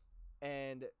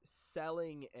 And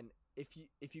selling, and if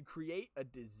you create a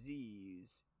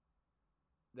disease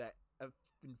that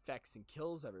infects and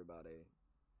kills everybody,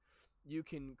 you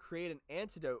can create an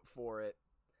antidote for it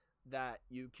that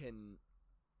you can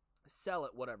sell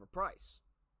at whatever price.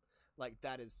 Like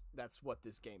that's what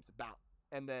this game's about.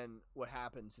 And then what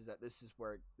happens is that this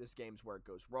game's where it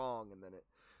goes wrong, and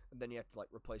then you have to like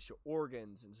replace your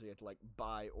organs, and so you have to like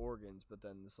buy organs, but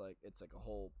then it's like a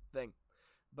whole thing.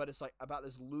 But it's like about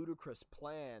this ludicrous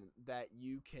plan that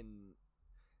it's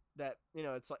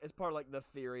part of like the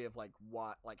theory of like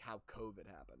how COVID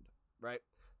happened, right?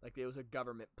 Like there was a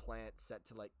government plant set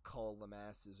to like cull the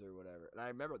masses or whatever. And I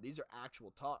remember these are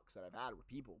actual talks that I've had with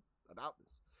people about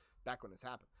this back when this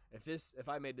happened. If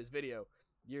I made this video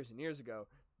years and years ago,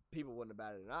 people wouldn't have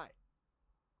batted an eye.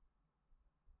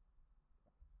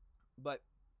 But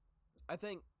I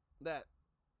think that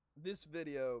this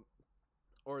video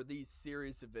or these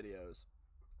series of videos,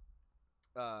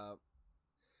 uh,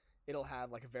 it'll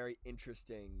have like a very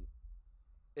interesting.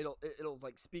 It'll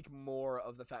like speak more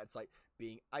of the fact it's like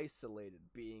being isolated,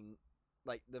 being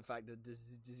like the fact that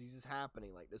disease is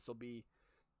happening. Like this will be,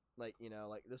 like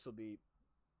like this will be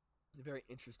a very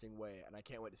interesting way, and I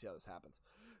can't wait to see how this happens.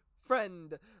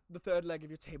 Friend, the third leg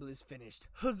of your table is finished.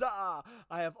 Huzzah!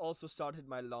 I have also started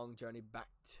my long journey back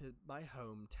to my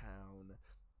hometown.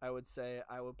 I would say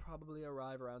I will probably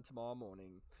arrive around tomorrow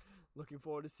morning. Looking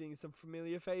forward to seeing some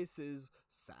familiar faces.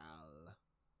 Sal.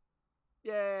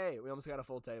 Yay! We almost got a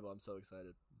full table. I'm so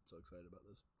excited. I'm so excited about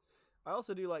this. I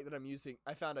also do like that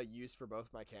I found a use for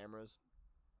both my cameras.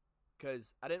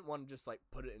 Because I didn't want to just like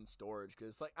put it in storage.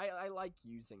 Because like I like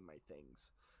using my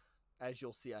things. As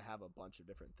you'll see, I have a bunch of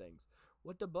different things.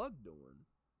 What the bug doing?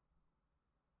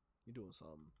 You doing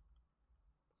something.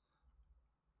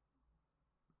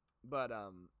 But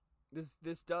this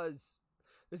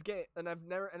game, and I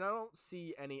don't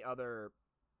see any other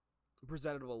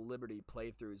Presentable Liberty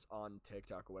playthroughs on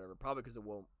TikTok or whatever, probably because it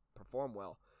won't perform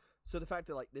well. So the fact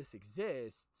that like this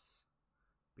exists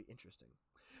be interesting.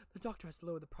 The doctor has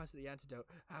lowered the price of the antidote.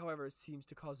 However, it seems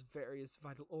to cause various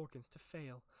vital organs to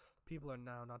fail. People are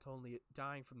now not only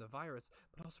dying from the virus,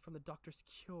 but also from the doctor's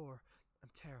cure. I'm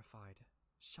terrified.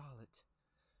 Charlotte.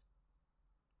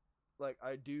 Like,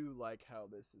 I do like how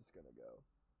this is gonna go.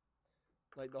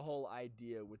 Like, the whole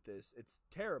idea with this, it's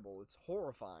terrible. It's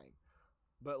horrifying.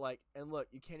 But, like, and look,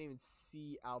 you can't even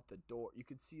see out the door. You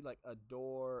can see, like, a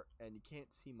door, and you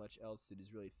can't see much else through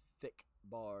these really thick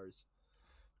bars.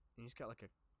 And you just got, like, a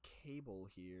cable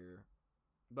here.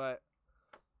 But,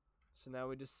 so now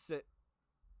we just sit,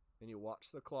 and you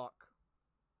watch the clock.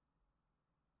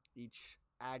 Each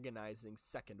agonizing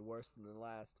second worse than the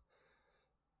last.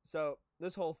 So,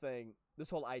 this whole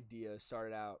idea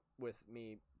started out with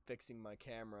me fixing my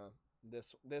camera.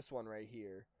 This one right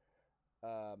here.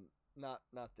 Not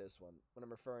this one. When I'm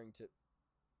referring to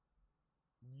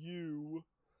you,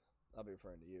 I'll be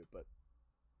referring to you, but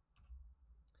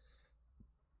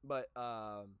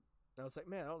I was like,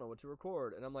 man, I don't know what to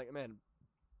record, and I'm like, man,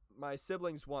 my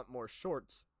siblings want more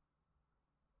shorts,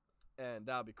 and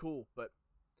that'd be cool, but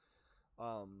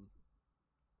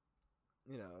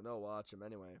no, watch them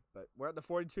anyway. But we're at the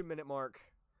 42-minute mark.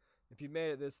 If you've made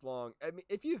it this long, I mean,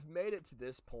 if you've made it to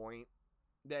this point,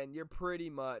 then you're pretty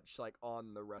much like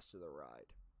on the rest of the ride.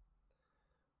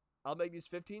 I'll make these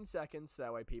 15 seconds so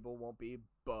that way people won't be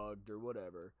bugged or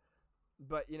whatever.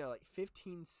 But, like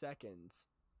 15 seconds,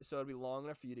 so it'll be long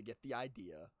enough for you to get the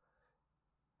idea.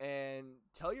 And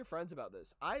tell your friends about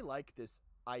this. I like this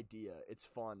idea. It's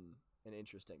fun and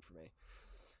interesting for me.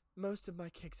 Most of my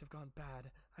cakes have gone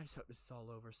bad. I just hope this is all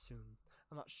over soon.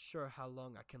 I'm not sure how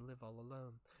long I can live all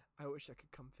alone. I wish I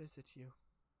could come visit you.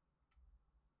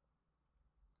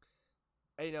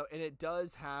 And, and it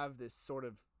does have this sort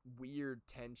of weird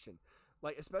tension.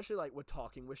 Like, especially like with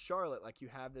talking with Charlotte. Like, you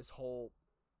have this whole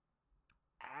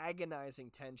agonizing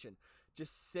tension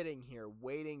just sitting here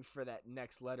waiting for that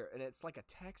next letter. And it's like a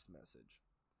text message.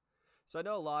 So I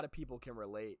know a lot of people can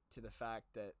relate to the fact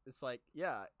that it's like,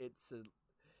 yeah, it's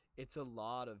a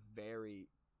lot of very,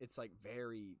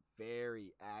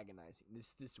 very agonizing.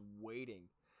 This waiting.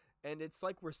 And it's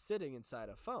like we're sitting inside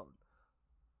a phone.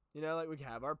 Like we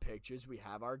have our pictures, we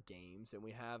have our games, and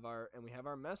we have our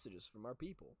messages from our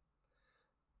people.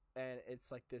 And it's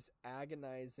like this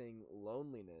agonizing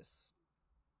loneliness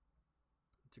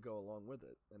to go along with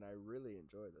it. And I really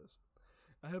enjoy this.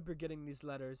 I hope you're getting these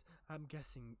letters. I'm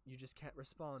guessing you just can't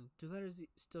respond. Do letters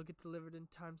still get delivered in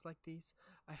times like these?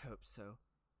 I hope so.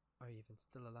 Are you even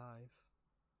still alive?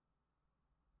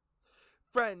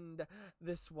 Friend,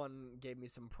 this one gave me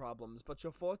some problems, but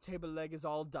your 4th table leg is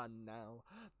all done now.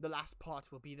 The last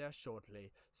part will be there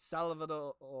shortly.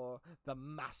 Salvador, or the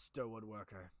master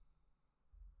woodworker.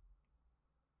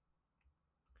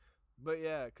 But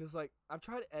yeah, because like I've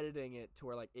tried editing it to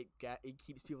where like it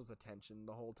keeps people's attention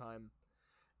the whole time,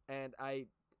 and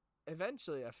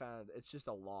eventually I found it's just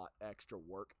a lot extra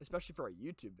work, especially for a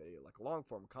YouTube video, like long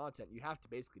form content. You have to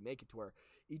basically make it to where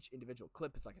each individual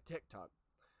clip is like a TikTok.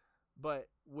 But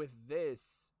with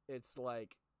this, it's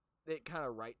like it kind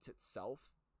of writes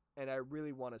itself, and I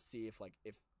really want to see if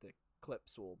the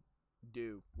clips will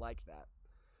do like that.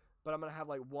 But I'm gonna have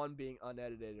like one being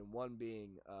unedited and one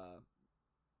being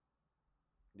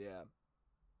yeah.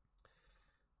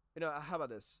 How about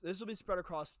this? This will be spread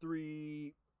across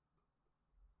 3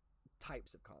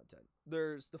 types of content.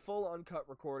 There's the full uncut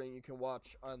recording you can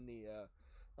watch on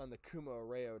the Kuma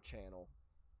Areo channel.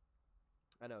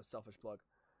 I know, selfish plug.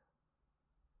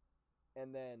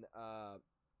 and then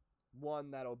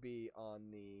one that'll be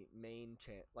on the main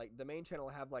channel. Like the main channel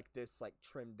will have like this like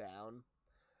trimmed down,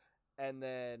 and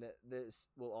then this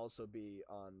will also be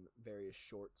on various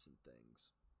shorts and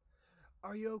things.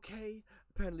 Are you okay?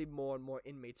 Apparently more and more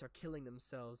inmates are killing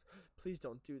themselves. Please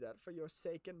don't do that for your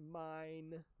sake and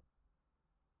mine.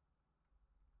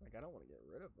 Like, I don't want to get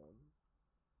rid of him.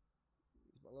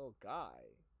 He's my little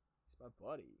guy. He's my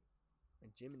buddy. My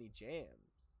Jiminy Jams.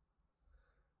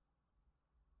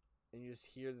 And you just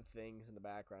hear the things in the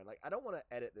background. Like, I don't want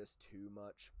to edit this too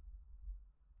much,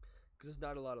 because there's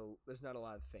not a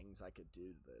lot of things I could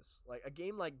do to this. Like a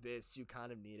game like this, you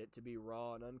kind of need it to be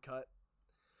raw and uncut.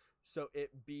 So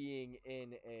it being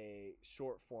in a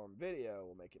short form video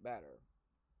will make it better.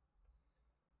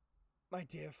 My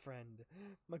dear friend,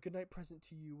 my goodnight present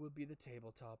to you will be the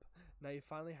tabletop. Now you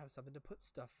finally have something to put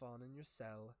stuff on in your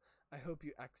cell. I hope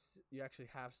you actually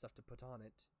have stuff to put on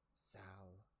it.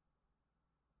 Sal.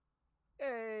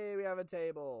 Hey, we have a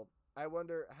table. I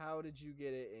wonder, how did you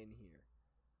get it in here?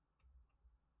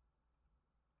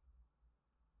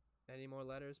 Any more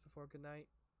letters before goodnight?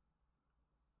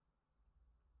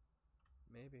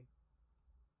 Maybe.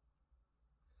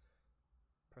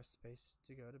 Press space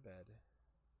to go to bed.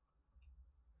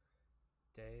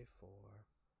 Day 4.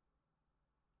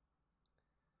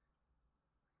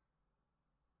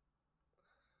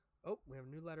 Oh, we have a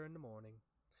new letter in the morning.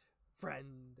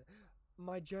 Friend,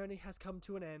 my journey has come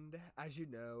to an end. As you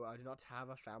know, I do not have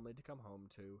a family to come home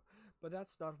to, but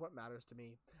that's not what matters to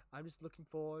me. I'm just looking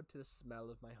forward to the smell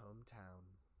of my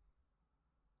hometown.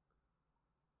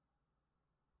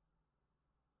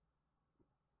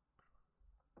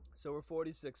 So we're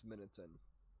 46 minutes in,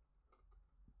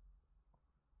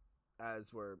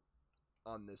 as we're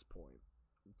on this point.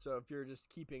 So if you're just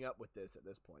keeping up with this at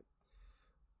this point,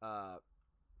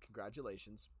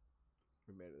 congratulations,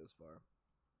 we made it this far.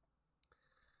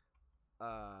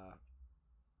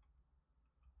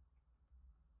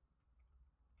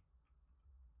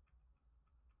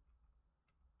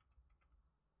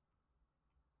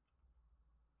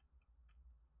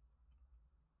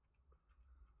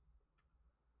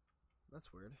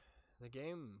 That's weird. The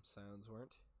game sounds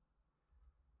weren't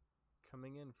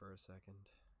coming in for a second.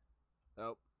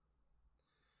 Oh.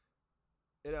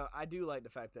 You know, I do like the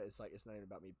fact that it's like it's not even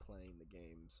about me playing the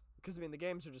games. Because I mean the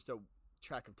games are just a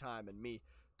track of time, and me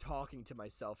talking to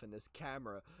myself in this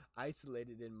camera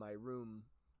isolated in my room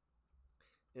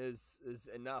is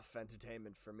enough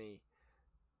entertainment for me.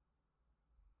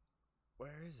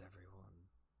 Where is everyone?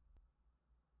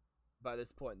 By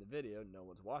this point in the video, no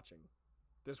one's watching.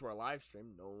 If this were a live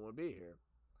stream, no one would be here.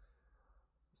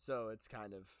 So it's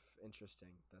kind of interesting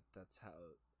that's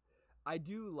how. I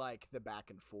do like the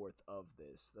back and forth of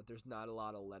this, that there's not a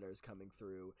lot of letters coming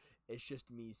through. It's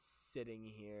just me sitting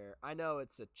here. I know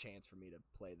it's a chance for me to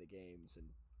play the games and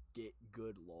get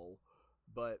good lol,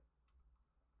 but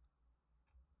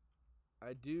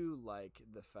I do like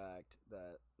the fact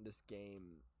that this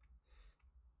game,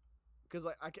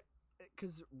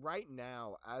 because right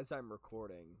now as I'm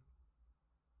recording,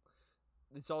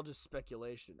 it's all just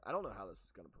speculation. I don't know how this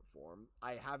is going to perform.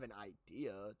 I have an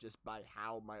idea just by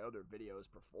how my other videos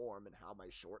perform and how my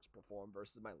shorts perform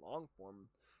versus my long form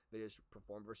videos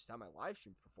perform versus how my live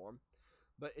streams perform.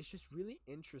 But it's just really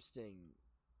interesting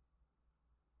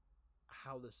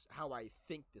how I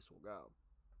think this will go.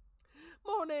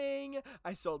 Morning!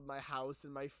 I sold my house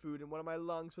and my food and one of my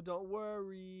lungs, but don't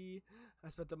worry. I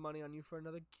spent the money on you for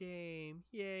another game.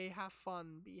 Yay, have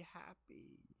fun, be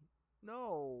happy.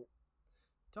 No.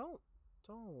 Don't.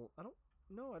 I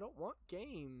don't want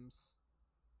games.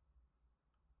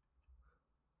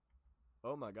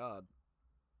 Oh my god.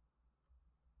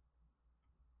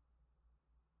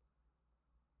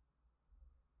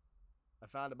 I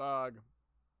found a bug.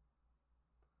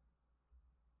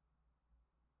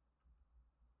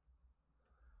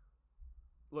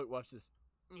 Look, watch this.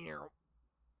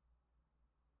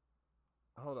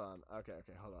 Hold on. Okay,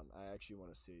 hold on. I actually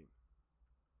want to see.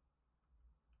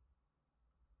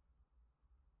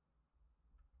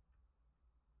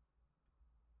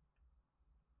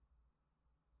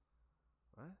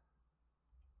 What?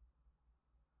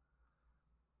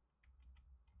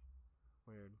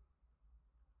 Weird.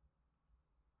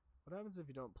 What happens if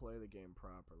you don't play the game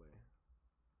properly?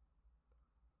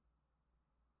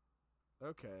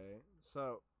 Okay,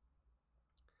 so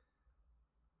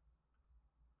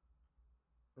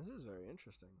this is very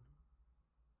interesting.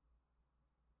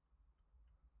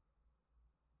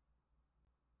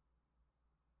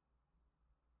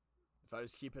 If I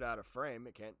just keep it out of frame,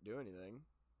 it can't do anything.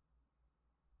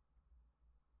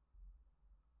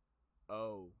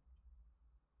 Oh.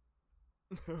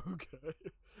 Okay.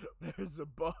 There's a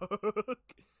bug.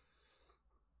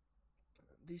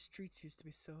 These streets used to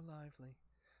be so lively.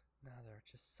 Now they're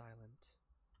just silent.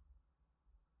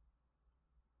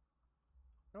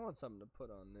 I want something to put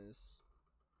on this.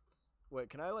 Wait,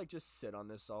 can I like just sit on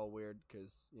this all weird?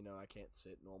 Because, you know, I can't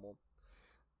sit normal.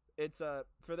 It's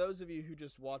for those of you who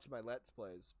just watch my Let's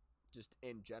Plays, just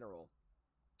in general,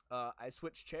 I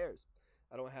switched chairs.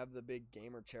 I don't have the big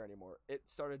gamer chair anymore. It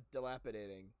started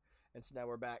dilapidating, and so now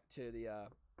we're back to the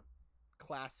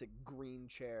classic green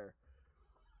chair.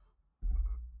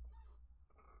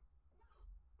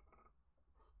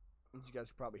 As you guys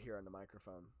can probably hear on the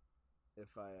microphone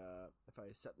if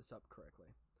I set this up correctly.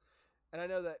 And I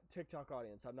know that TikTok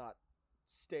audience, I'm not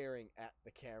staring at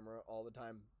the camera all the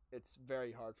time. It's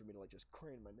very hard for me to like just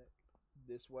crane my neck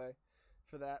this way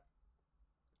for that.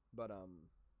 But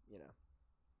you know,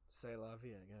 c'est la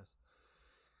vie, I guess.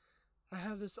 I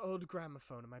have this old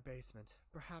gramophone in my basement.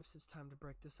 Perhaps it's time to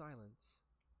break the silence.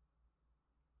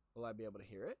 Will I be able to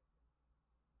hear it?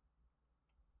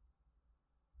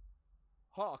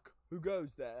 Hawk, who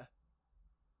goes there?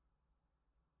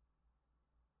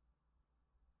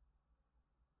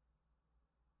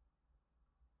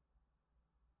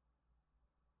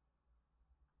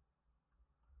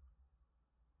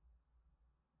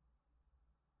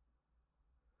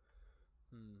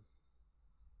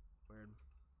 Weird.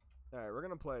 Alright, we're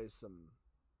gonna play some.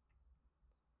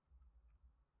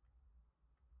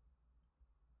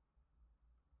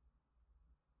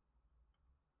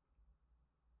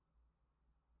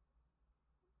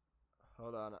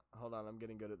 Hold on, I'm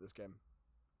getting good at this game.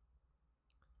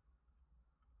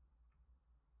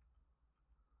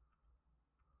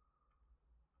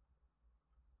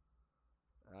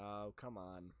 Oh, come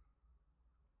on.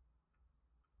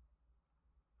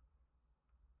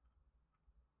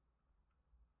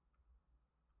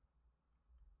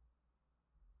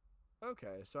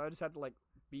 Okay, so I just have to like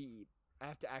I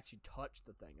have to actually touch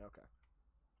the thing. Okay.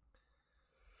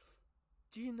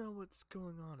 Do you know what's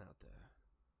going on out there?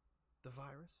 The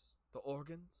virus? The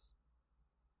organs?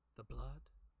 The blood?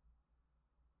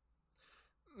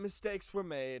 Mistakes were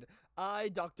made. I,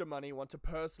 Dr. Money, want to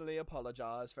personally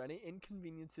apologize for any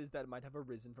inconveniences that might have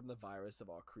arisen from the virus of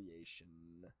our creation.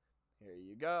 Here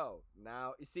you go.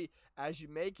 Now, you see, as you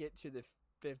make it to the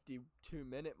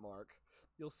 52-minute mark,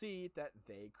 you'll see that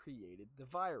they created the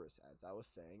virus, as I was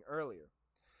saying earlier.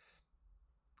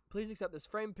 Please accept this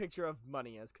framed picture of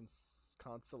Money as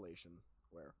consolation,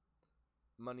 where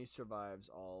Money survives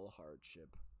all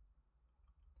hardship.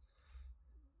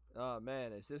 Oh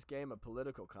man, is this game a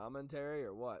political commentary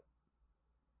or what?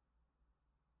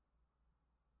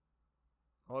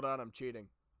 Hold on, I'm cheating.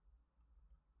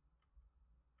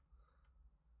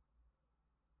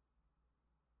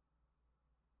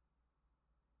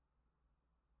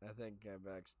 I think I've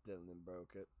accidentally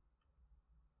broke it.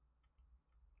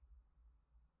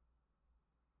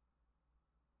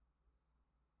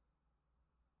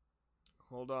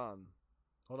 Hold on.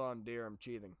 Hold on, dear, I'm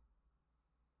cheating.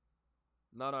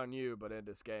 Not on you, but in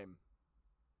this game.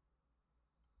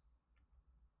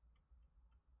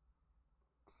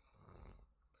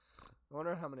 I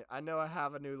wonder how many. I know I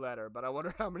have a new letter, but I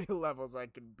wonder how many levels I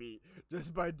can beat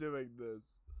just by doing this.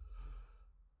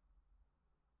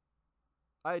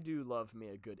 I do love me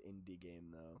a good indie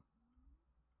game, though.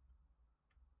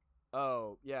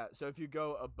 Oh, yeah, so if you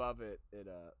go above it, it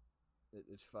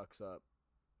fucks up.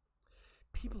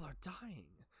 People are dying.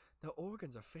 Their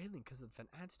organs are failing because of an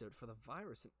antidote for the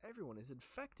virus, and everyone is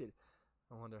infected.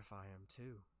 I wonder if I am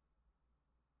too.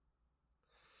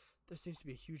 There seems to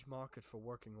be a huge market for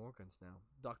working organs now.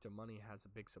 Dr. Money has a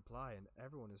big supply, and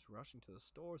everyone is rushing to the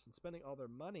stores and spending all their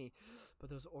money, but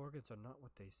those organs are not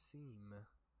what they seem.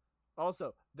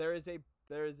 Also, there is a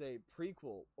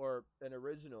prequel or an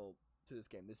original to this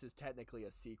game. This is technically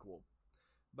a sequel.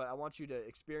 But I want you to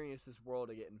experience this world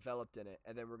and get enveloped in it,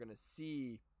 and then we're going to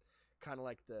see kind of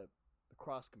like the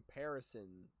cross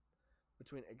comparison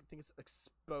between, I think it's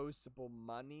Exposable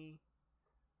Money,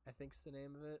 I think's the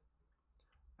name of it.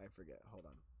 I forget. Hold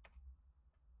on.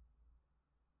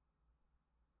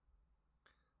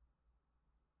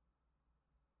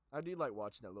 I do like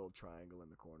watching that little triangle in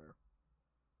the corner.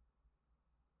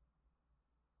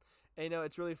 And, you know,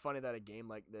 it's really funny that a game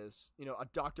like this, you know, a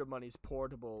Dr. Money's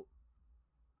portable.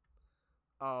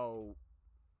 Oh,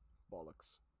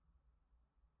 bollocks.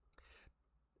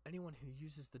 Anyone who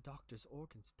uses the doctor's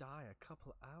organs die a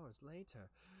couple hours later.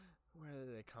 Where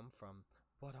do they come from?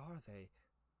 What are they?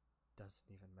 Doesn't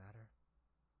even matter.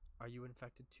 Are you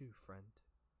infected too, friend?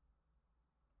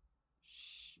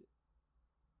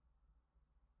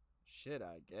 Shit,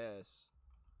 I guess.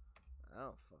 I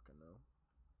don't fucking know.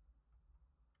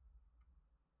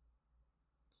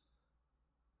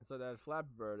 So that Flappy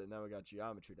Bird, and now we got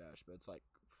Geometry Dash, but it's like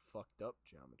fucked up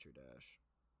Geometry Dash.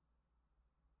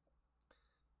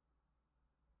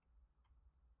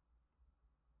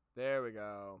 There we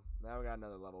go. Now we got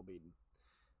another level beaten.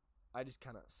 I just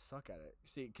kind of suck at it.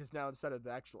 See, because now instead of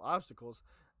the actual obstacles,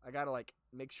 I gotta like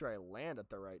make sure I land at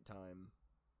the right time.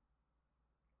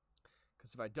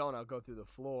 Because if I don't, I'll go through the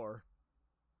floor.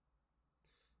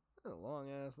 That's a long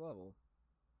ass level.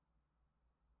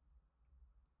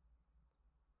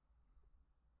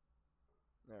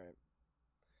 Alright.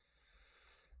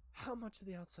 How much of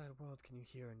the outside world can you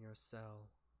hear in your cell?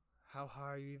 How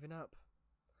high are you even up?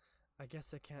 I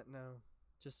guess I can't know.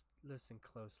 Just listen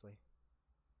closely.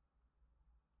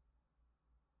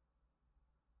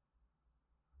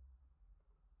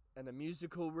 And a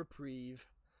musical reprieve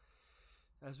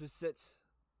as we sit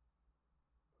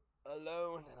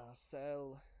alone in our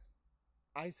cell,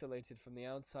 isolated from the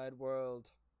outside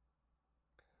world.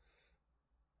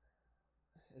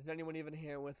 Is anyone even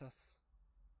here with us?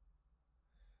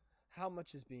 How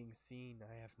much is being seen?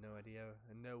 I have no idea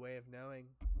and no way of knowing.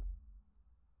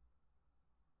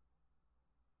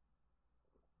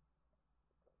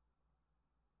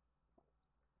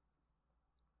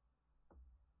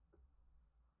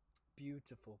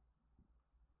 Beautiful.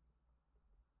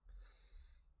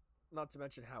 Not to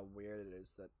mention how weird it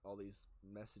is that all these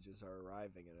messages are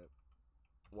arriving in it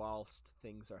whilst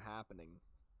things are happening.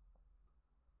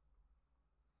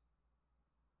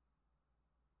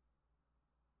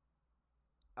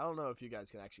 I don't know if you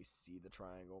guys can actually see the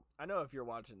triangle. I know if you're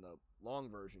watching the long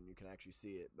version, you can actually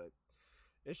see it, but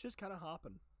it's just kind of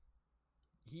hopping.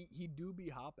 He do be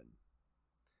hopping.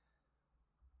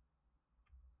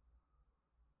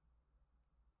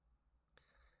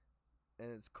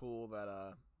 And it's cool that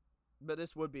but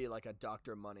this would be like a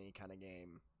Dr. Money kind of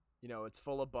game. You know, it's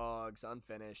full of bugs,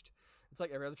 unfinished. It's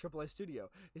like every other AAA studio.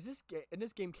 Is this game? And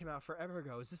this game came out forever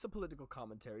ago. Is this a political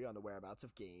commentary on the whereabouts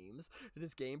of games? Did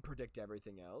this game predict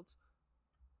everything else?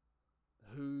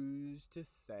 Who's to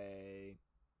say?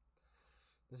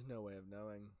 There's no way of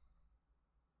knowing.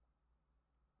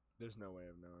 There's no way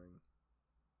of knowing.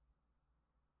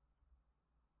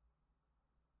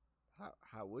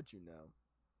 How would you know?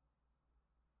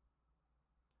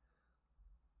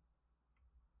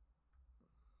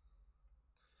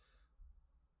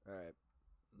 All right.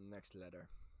 Next letter.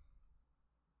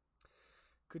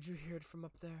 Could you hear it from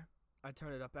up there? I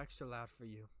turn it up extra loud for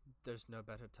you. There's no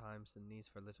better times than these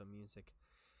for little music.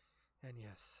 And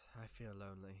yes, I feel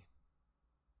lonely.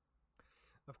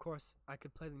 Of course, I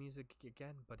could play the music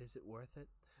again, but is it worth it?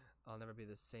 I'll never be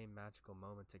the same magical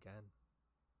moment again.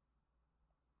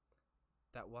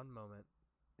 That one moment,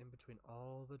 in between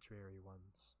all the dreary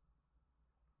ones.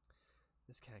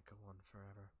 This can't go on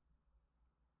forever.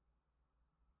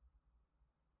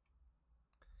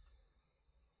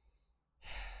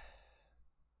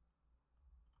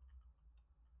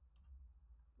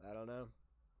 I don't know.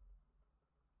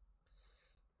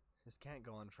 This can't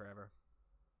go on forever.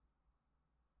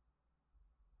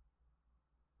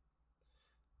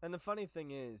 And the funny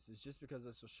thing is just because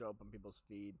this will show up on people's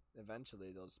feed,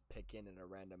 eventually they'll just pick in a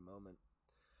random moment.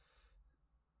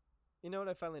 You know what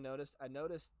I finally noticed? I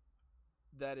noticed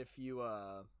that if you're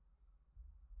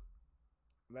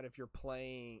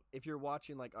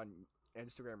watching like on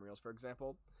Instagram Reels, for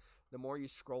example, the more you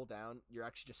scroll down, you're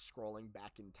actually just scrolling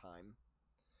back in time.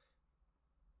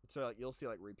 So like, you'll see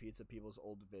like repeats of people's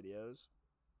old videos.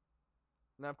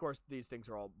 Now, of course, these things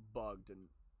are all bugged and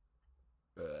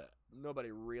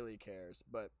nobody really cares,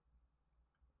 but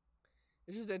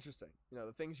it's just interesting. You know,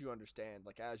 the things you understand,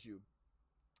 like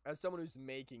as someone who's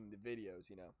making the videos,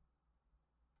 you know,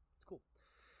 it's cool.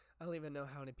 I don't even know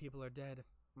how many people are dead.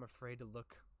 I'm afraid to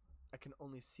look. I can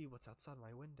only see what's outside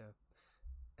my window,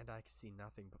 and I see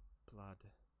nothing but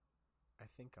blood. I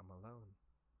think I'm alone.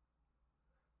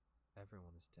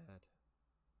 Everyone is dead.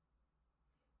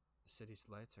 The city's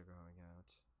lights are going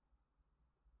out.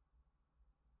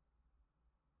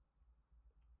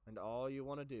 And all you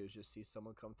want to do is just see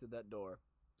someone come through that door.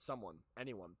 Someone.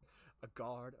 Anyone. A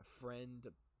guard, a friend,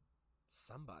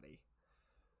 somebody.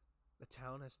 The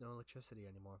town has no electricity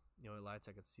anymore. The only lights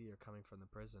I could see are coming from the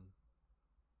prison.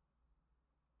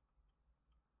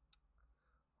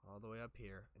 All the way up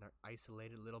here in our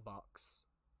isolated little box.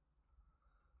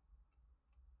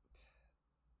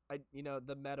 You know,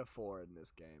 the metaphor in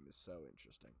this game is so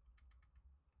interesting.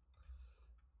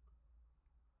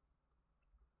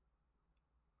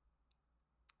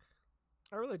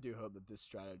 I really do hope that this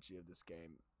strategy of this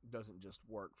game doesn't just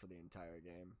work for the entire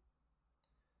game.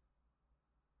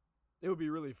 It would be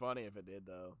really funny if it did,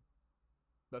 though.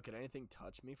 But can anything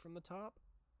touch me from the top?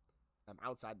 I'm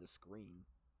outside the screen.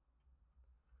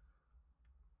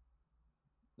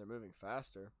 They're moving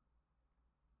faster.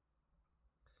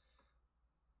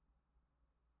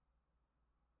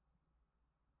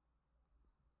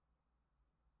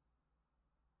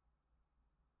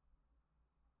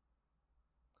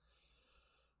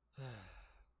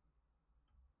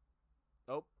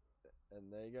 Oh,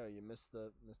 and there you go. You missed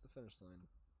the finish line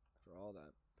for all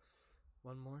that.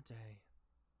 One more day.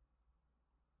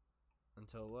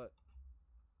 Until what?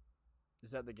 Is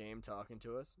that the game talking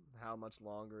to us? How much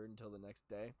longer until the next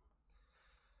day?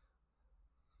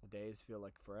 The days feel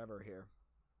like forever here.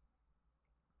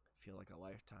 Feel like a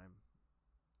lifetime.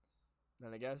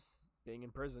 And I guess being in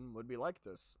prison would be like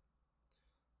this.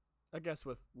 I guess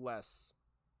with less.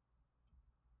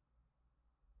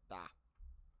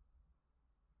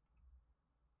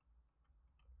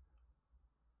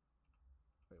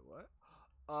 Wait, what?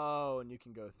 Oh, and you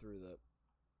can go through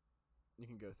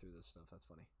this stuff. That's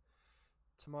funny.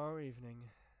 Tomorrow evening.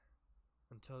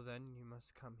 Until then, you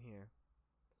must come here.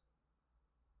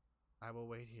 I will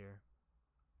wait here.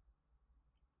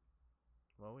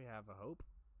 Well, we have a hope.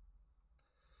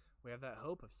 We have that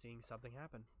hope of seeing something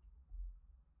happen.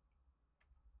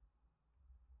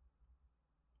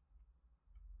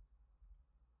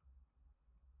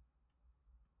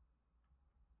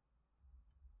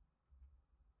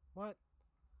 What?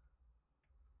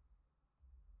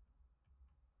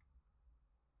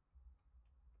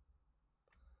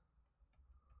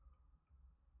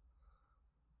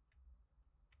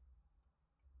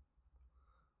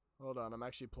 Hold on, I'm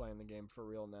actually playing the game for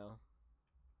real now.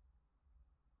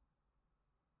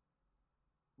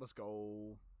 Let's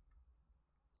go.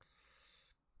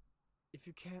 If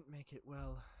you can't make it,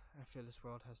 well, I feel this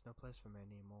world has no place for me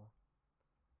anymore.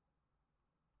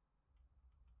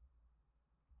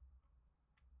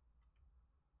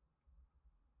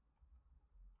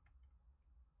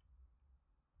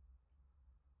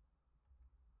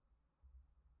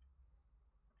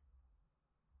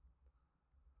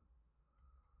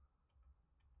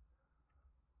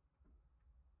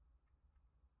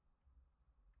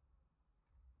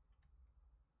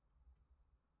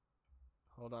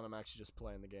 Hold on, I'm actually just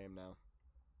playing the game now.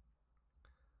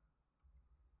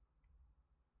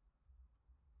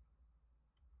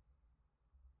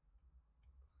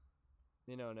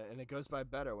 You know, and it goes by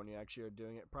better when you actually are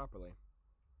doing it properly.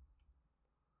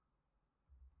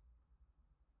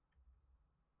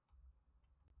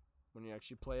 When you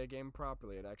actually play a game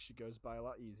properly, it actually goes by a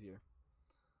lot easier.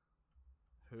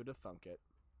 Who'd have thunk it?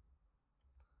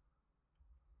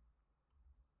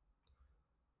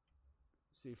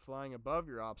 See, flying above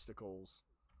your obstacles.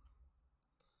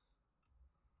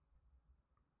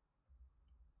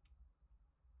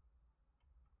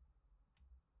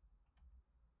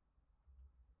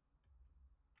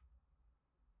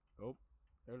 Oh,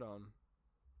 they're done.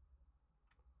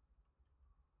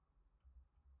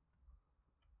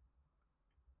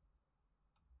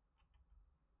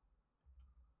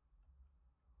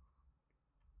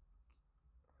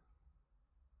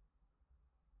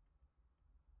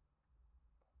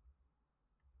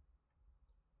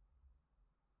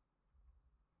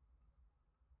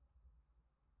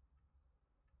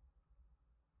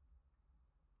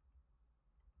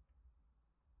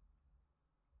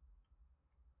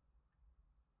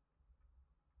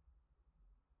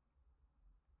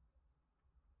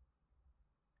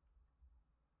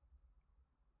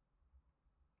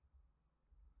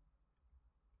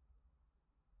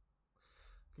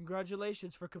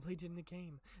 Congratulations for completing the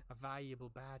game. A valuable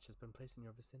badge has been placed in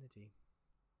your vicinity.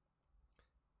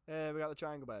 Hey, we got the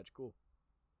triangle badge. Cool.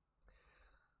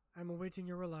 I'm awaiting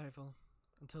your arrival.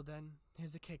 Until then,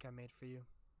 here's a cake I made for you.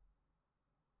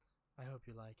 I hope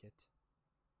you like it.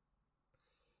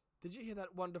 Did you hear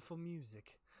that wonderful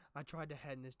music? I tried to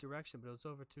head in this direction, but it was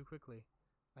over too quickly.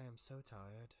 I am so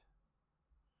tired.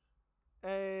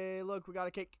 Hey, look, we got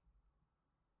a cake.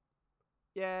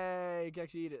 Yay, you can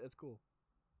actually eat it. That's cool.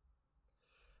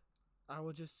 I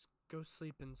will just go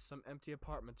sleep in some empty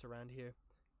apartments around here.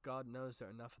 God knows there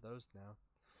are enough of those now.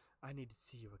 I need to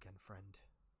see you again, friend.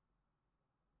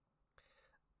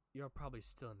 You're probably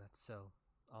still in that cell,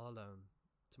 all alone.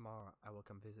 Tomorrow I will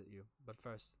come visit you, but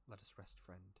first let us rest,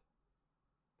 friend.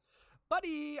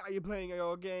 Buddy, are you playing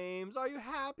your games? Are you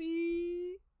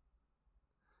happy?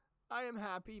 I am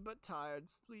happy but tired.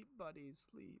 Sleep, buddy,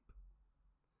 sleep.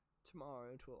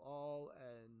 Tomorrow it will all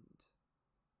end.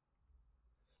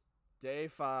 Day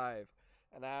 5.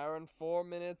 An hour and 4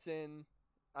 minutes in.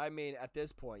 I mean, at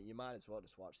this point, you might as well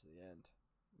just watch to the end.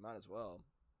 Might as well.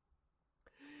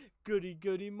 Goody,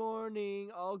 goody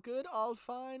morning. All good, all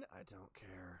fine. I don't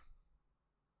care.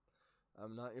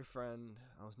 I'm not your friend.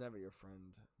 I was never your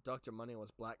friend. Dr. Money was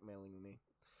blackmailing me.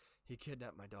 He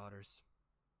kidnapped my daughters.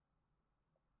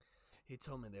 He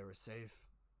told me they were safe.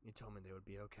 He told me they would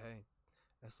be okay,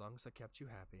 as long as I kept you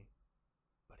happy.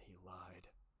 But he lied.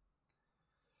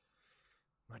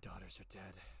 My daughters are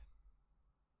dead.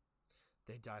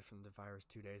 They died from the virus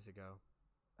 2 days ago.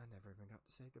 I never even got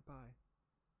to say goodbye.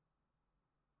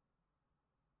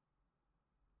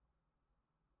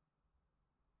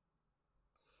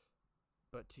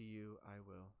 But to you, I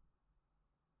will.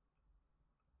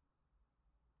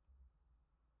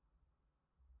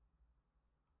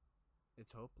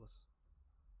 It's hopeless.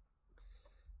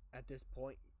 At this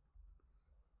point,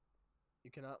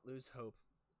 you cannot lose hope,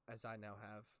 as I now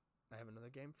have. I have another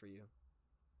game for you.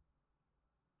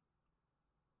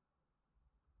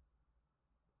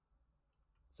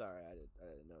 Sorry, I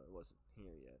didn't know it wasn't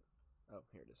here yet. Oh,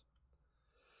 here it is.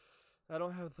 I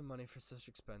don't have the money for such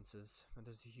expenses, but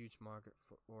there's a huge market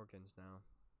for organs now.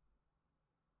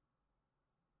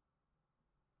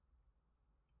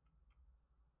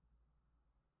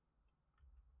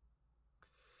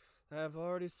 I have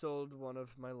already sold one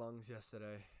of my lungs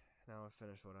yesterday. Now I've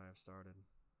finished what I have started.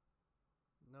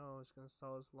 No, it's gonna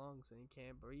sell his lungs and he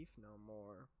can't breathe no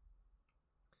more.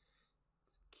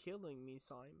 It's killing me,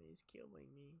 Simon. It's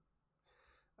killing me.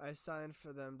 I signed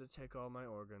for them to take all my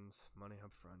organs, money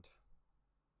up front.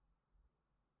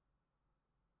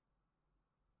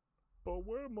 But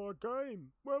where my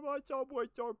game? Where my Subway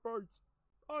Surfers?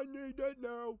 I need it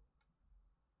now.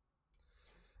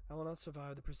 I will not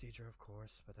survive the procedure, of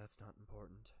course, but that's not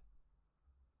important.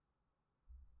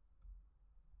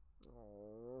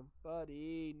 Oh,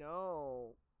 buddy,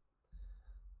 no.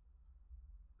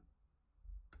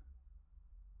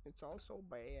 It's all so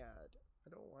bad. I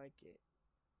don't like it.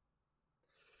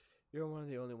 You're one of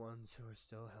the only ones who are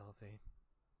still healthy.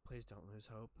 Please don't lose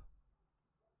hope.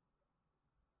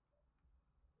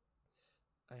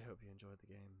 I hope you enjoyed the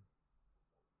game.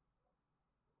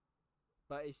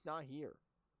 But it's not here.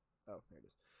 Oh, here it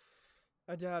is.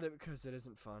 I doubt it because it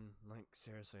isn't fun. Like,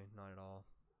 seriously, not at all.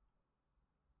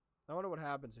 I wonder what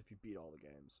happens if you beat all the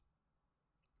games.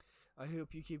 I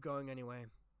hope you keep going anyway.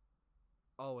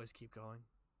 Always keep going.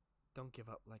 Don't give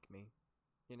up like me.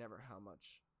 You never know how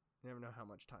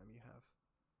much time you have.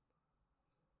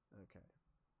 Okay.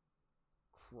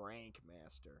 Crank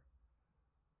Master.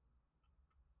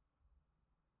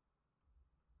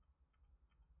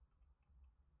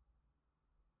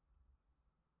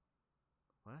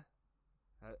 What?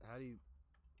 How do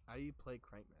you play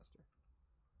Crank Master?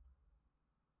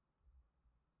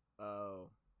 Oh.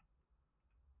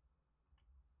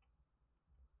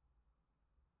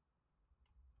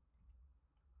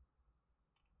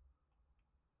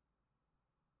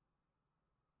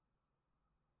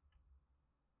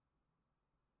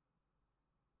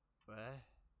 What?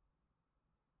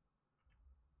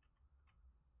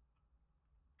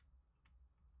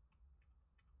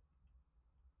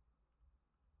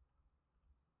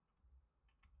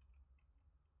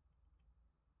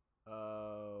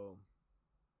 Oh.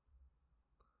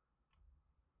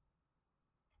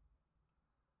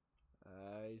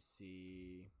 I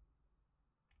see.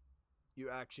 You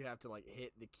actually have to like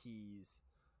hit the keys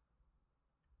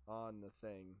on the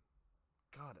thing.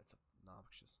 God, it's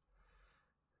obnoxious.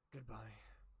 Goodbye.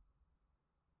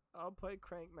 I'll play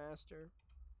Crank Master.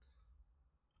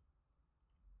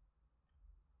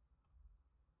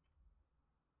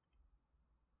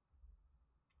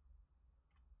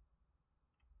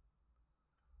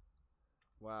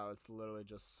 Wow, it's literally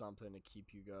just something to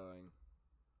keep you going.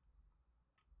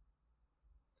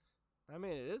 I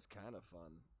mean, it is kind of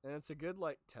fun. And it's a good,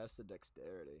 like, test of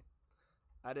dexterity.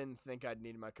 I didn't think I'd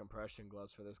need my compression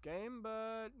gloves for this game,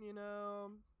 but, you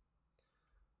know...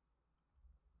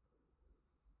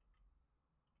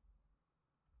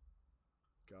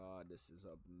 God, this is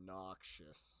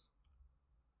obnoxious.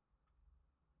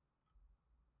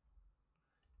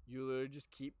 You literally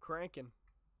just keep cranking.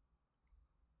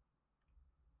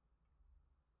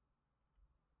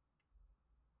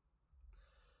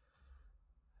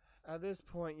 At this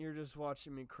point, you're just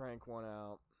watching me crank one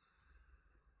out.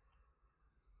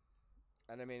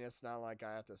 And I mean, it's not like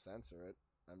I have to censor it.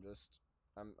 I'm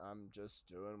just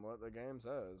doing what the game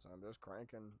says. I'm just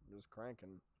cranking, just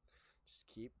cranking. Just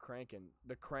keep cranking.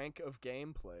 The crank of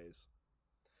gameplays.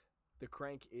 The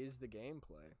crank is the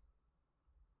gameplay.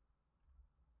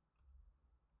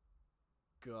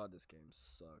 God, this game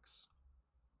sucks.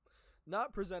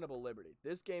 Not Presentable Liberty.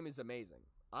 This game is amazing.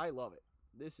 I love it.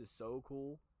 This is so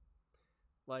cool.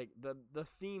 Like the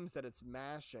themes that it's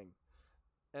mashing,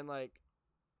 and like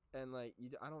I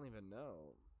don't even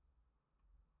know.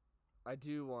 I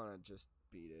do want to just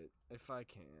beat it if I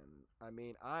can. I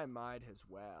mean, I might as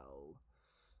well.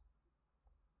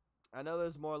 I know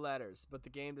there's more letters, but the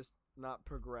game does not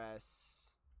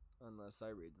progress unless I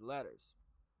read the letters.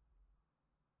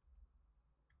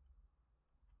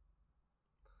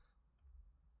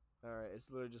 Alright, it's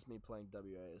literally just me playing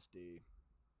WASD.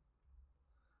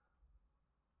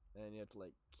 And you have to,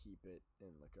 like, keep it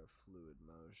in, like, a fluid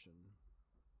motion.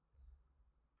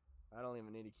 I don't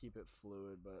even need to keep it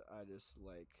fluid, but I just,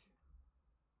 like...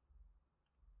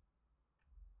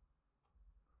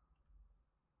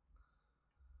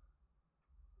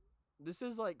 This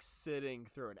is like sitting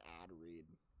through an ad read.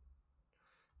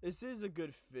 This is a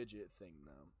good fidget thing,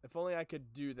 though. If only I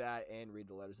could do that and read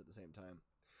the letters at the same time.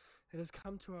 It has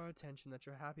come to our attention that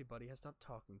your happy buddy has stopped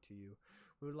talking to you.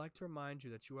 We would like to remind you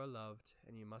that you are loved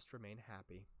and you must remain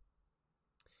happy.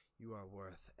 You are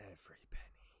worth every penny.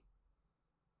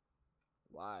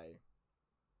 Why?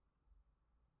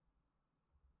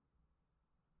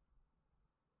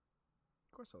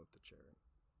 Of course I love the cherry.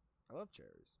 I love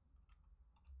cherries.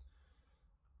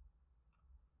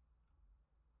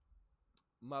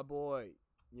 My boy,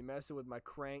 you messing with my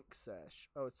crank sesh.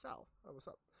 Oh, it's Sal. Oh, what's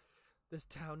up? This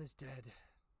town is dead.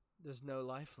 There's no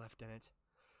life left in it.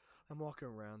 I'm walking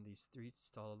around these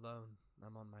streets all alone.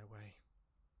 I'm on my way.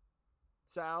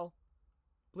 Sal,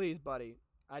 please, buddy.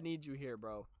 I need you here,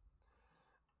 bro.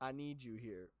 I need you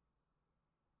here.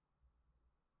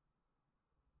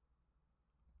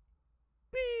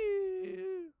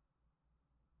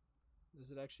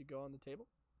 Does it actually go on the table?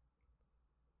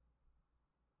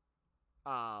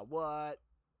 Ah, what?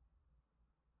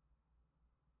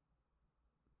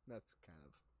 That's kind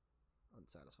of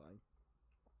unsatisfying.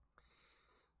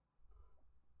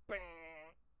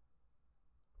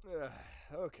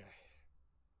 Okay.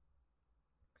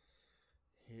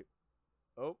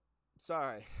 Oh,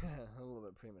 sorry. A little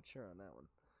bit premature on that one.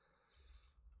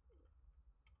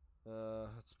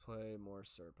 Let's play more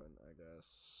Serpent, I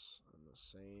guess. On the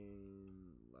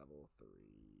same level 3.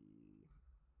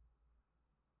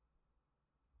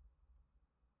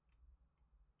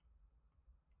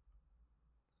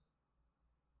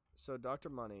 So Dr.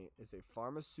 Money is a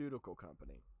pharmaceutical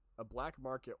company, a black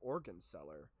market organ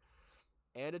seller,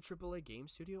 and a AAA game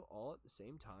studio all at the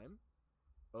same time?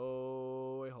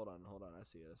 Oh, wait, hold on. I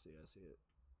see it.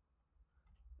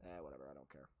 Whatever, I don't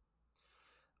care.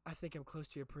 I think I'm close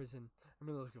to your prison. I'm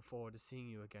really looking forward to seeing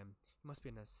you again. You must be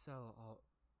in a cell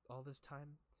all this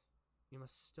time. You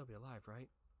must still be alive, right?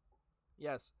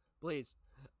 Yes, please.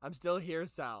 I'm still here,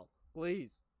 Sal.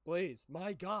 Please.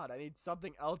 My God, I need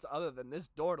something else other than this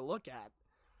door to look at.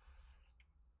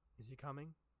 Is he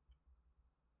coming?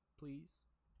 Please?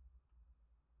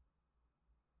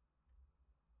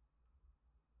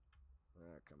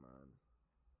 Ah, come on.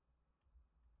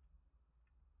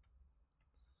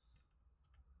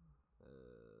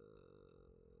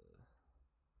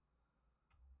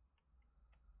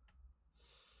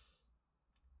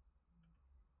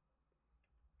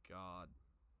 God.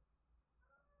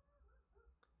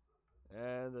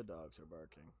 And the dogs are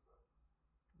barking.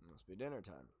 Must be dinner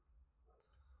time.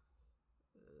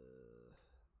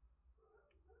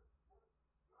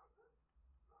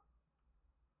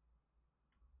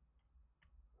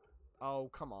 Oh,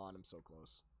 come on. I'm so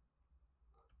close.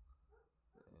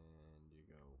 And you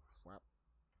go whap,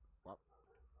 whap.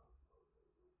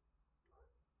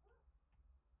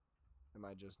 Am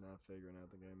I just now figuring out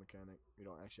the game mechanic? You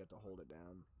don't actually have to hold it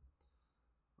down.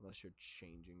 Unless you're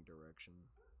changing direction.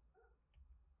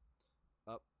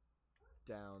 Up,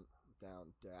 down,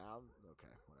 down, down.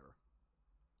 Okay, whatever.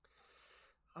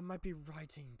 I might be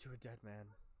writing to a dead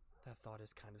man. That thought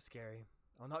is kind of scary.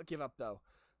 I'll not give up, though.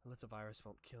 The little virus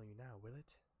won't kill you now, will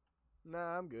it?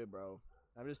 Nah, I'm good, bro.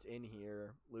 I'm just in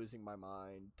here, losing my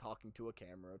mind, talking to a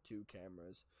camera, 2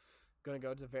 cameras. Gonna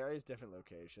go to various different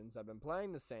locations. I've been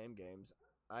playing the same games.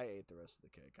 I ate the rest of the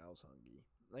cake. I was hungry.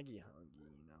 I get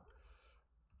hungry, you know.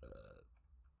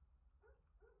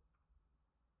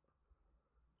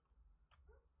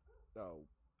 Oh.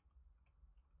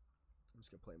 I'm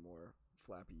just gonna play more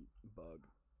Flappy Bug.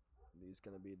 These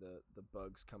gonna be the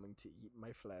bugs coming to eat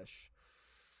my flesh.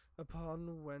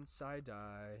 Upon whence I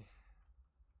die.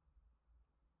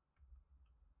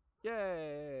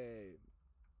 Yay!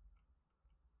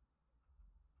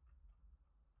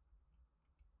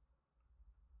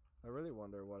 I really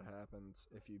wonder what happens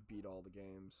if you beat all the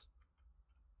games.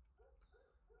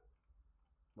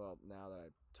 Well, now that I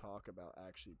talk about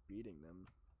actually beating them.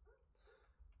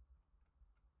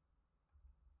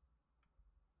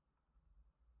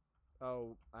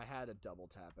 Oh, I had to double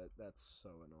tap it. That's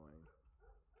so annoying.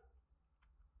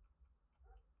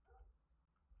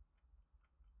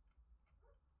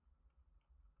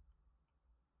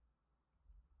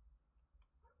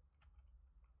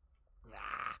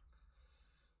 Ah!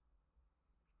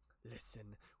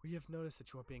 Listen, we have noticed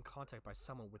that you are being contacted by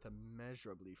someone with a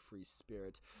measurably free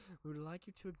spirit. We would like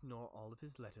you to ignore all of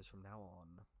his letters from now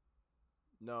on.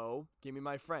 No, give me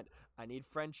my friend. I need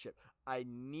friendship. I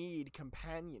need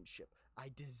companionship.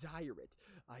 I desire it.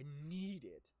 I need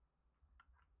it.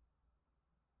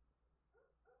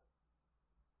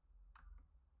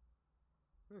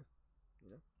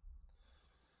 You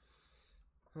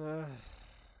know?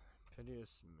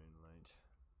 Piteous moonlight.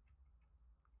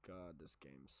 God, this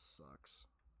game sucks.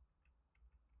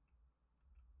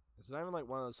 It's not even like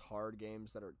one of those hard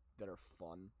games that are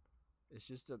fun. It's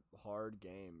just a hard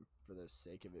game for the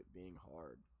sake of it being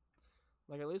hard.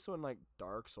 Like, at least when like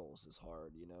Dark Souls is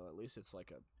hard, you know, at least it's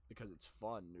like because it's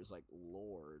fun. There's like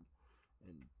lore,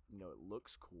 and you know, it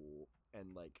looks cool,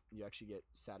 and like you actually get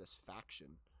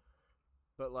satisfaction.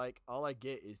 But like all I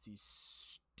get is these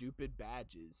stupid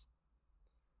badges.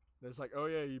 It's like, oh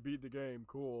yeah, you beat the game,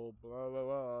 cool, blah blah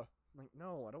blah. I'm like,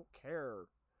 no, I don't care.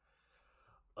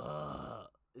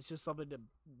 It's just something to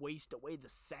waste away the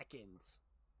seconds.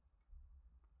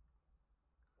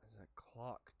 As that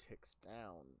clock ticks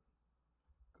down.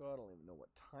 God, I don't even know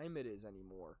what time it is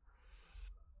anymore.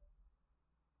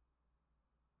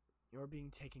 You're being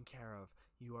taken care of.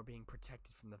 You are being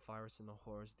protected from the virus and the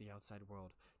horrors of the outside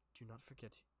world. Do not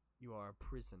forget, you are a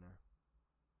prisoner.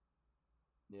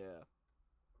 Yeah.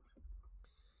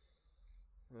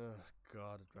 Ugh,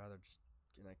 God, I'd rather just...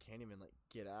 And I can't even, like,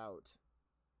 get out.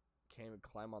 Can't even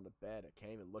climb on the bed. I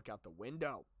can't even look out the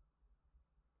window.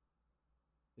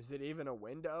 Is it even a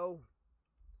window?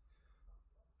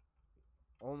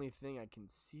 Only thing I can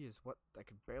see is what I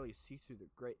can barely see through the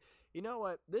grate. You know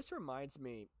what? This reminds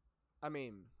me... I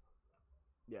mean...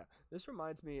 Yeah, this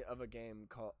reminds me of a game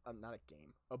called... not a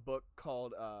game. A book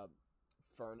called,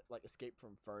 Escape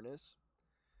from Furnace.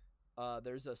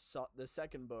 There's the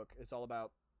second book is all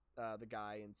about the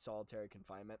guy in solitary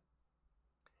confinement,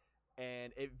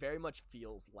 and it very much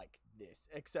feels like this,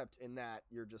 except in that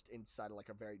you're just inside of like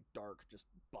a very dark just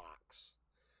box.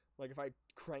 Like if I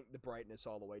crank the brightness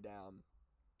all the way down,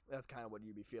 that's kind of what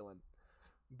you'd be feeling.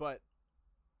 But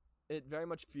it very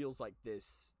much feels like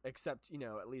this, except, you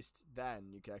know, at least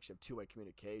then you could actually have two-way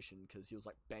communication, because he was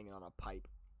like banging on a pipe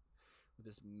with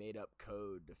this made-up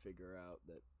code to figure out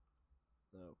that...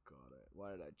 Oh god,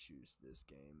 why did I choose this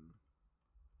game?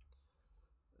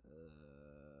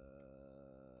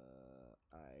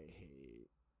 I hate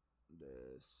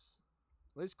this.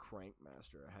 At least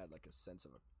Crankmaster, I had like a sense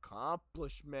of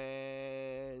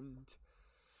accomplishment.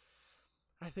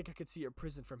 I think I could see your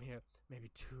prison from here. Maybe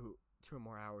two or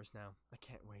more hours now. I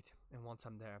can't wait. And once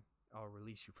I'm there, I'll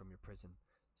release you from your prison.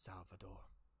 Salvador.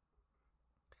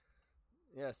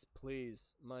 Yes,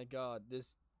 please. My god,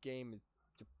 this game is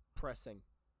depressing.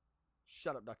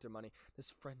 Shut up, Dr. Money. This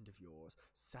friend of yours,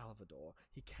 Salvador,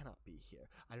 he cannot be here.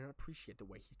 I don't appreciate the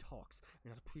way he talks. I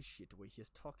don't appreciate the way he is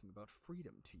talking about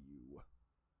freedom to you.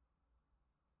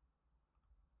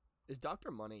 Is Dr.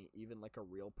 Money even like a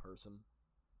real person?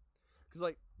 Because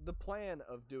like the plan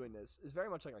of doing this is very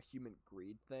much like a human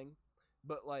greed thing,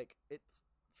 but like it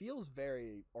feels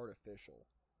very artificial.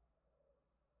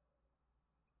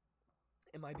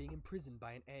 Am I being imprisoned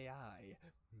by an AI?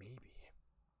 Maybe.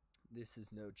 This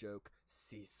is no joke.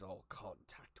 Cease all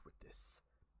contact with this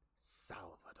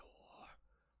Salvador.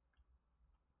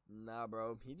 Nah,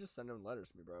 bro. He just sent him letters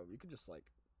to me, bro. You could just, like,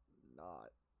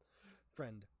 not.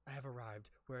 Friend, I have arrived.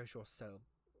 Where is your cell?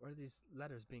 Where are these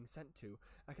letters being sent to?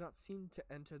 I cannot seem to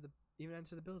enter the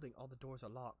building. All the doors are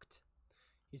locked.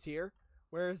 He's here?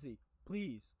 Where is he?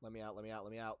 Please. Let me out, let me out,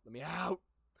 let me out, let me out!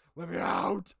 Let me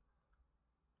out!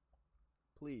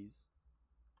 Please.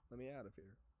 Let me out of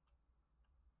here.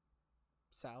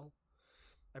 Sal?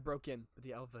 I broke in, but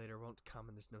the elevator won't come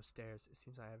and there's no stairs. It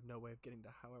seems I have no way of getting to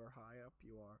however high up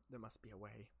you are. There must be a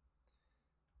way.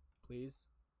 Please?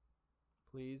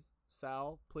 Please?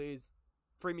 Sal? Please?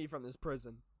 Free me from this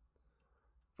prison.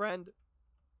 Friend?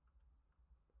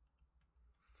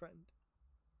 Friend?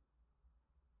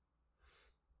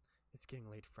 It's getting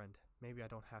late, friend. Maybe I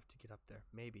don't have to get up there.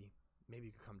 Maybe. Maybe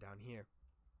you could come down here.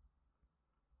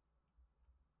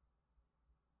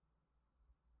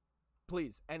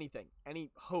 Please, anything.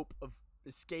 Any hope of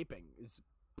escaping is...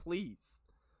 Please.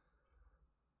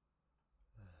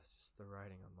 Just the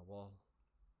writing on the wall.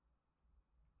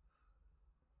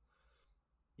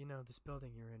 You know, this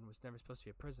building you're in was never supposed to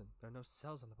be a prison. There are no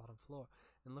cells on the bottom floor.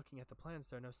 And looking at the plans,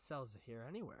 there are no cells here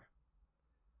anywhere.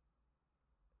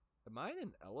 Am I in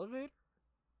an elevator?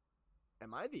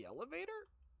 Am I the elevator?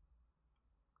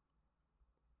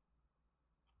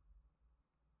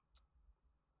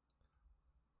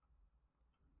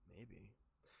 Maybe.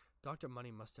 Dr.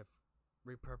 Money must have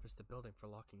repurpose the building for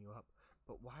locking you up.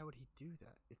 But why would he do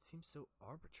that? It seems so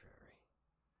arbitrary.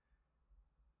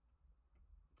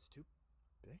 It's too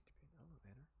big to be an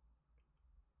elevator.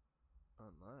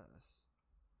 Unless...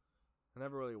 I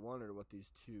never really wondered what these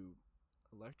two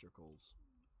electricals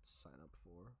sign up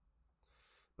for.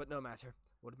 But no matter.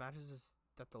 What matters is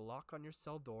that the lock on your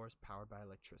cell door is powered by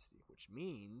electricity, which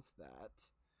means that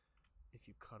if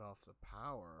you cut off the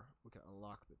power, we can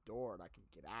unlock the door and I can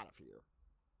get out of here.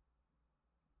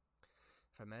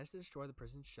 If I manage to destroy the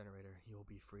prison's generator, you will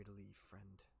be free to leave,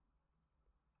 friend.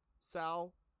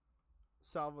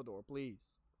 Salvador,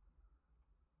 please.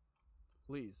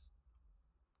 Please.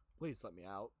 Please let me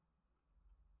out.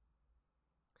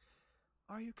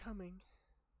 Are you coming?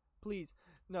 Please.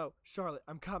 No, Charlotte,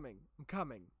 I'm coming. I'm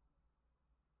coming.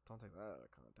 Don't take that out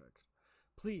of context.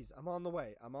 Please, I'm on the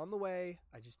way. I'm on the way.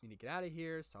 I just need to get out of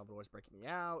here. Salvador's breaking me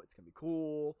out. It's going to be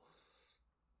cool.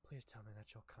 Please tell me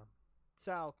that you'll come.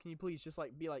 Sal, can you please just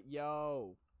be like,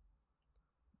 yo,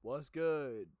 what's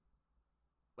good?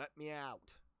 Let me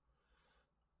out.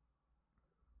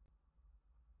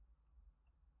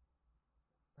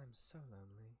 I'm so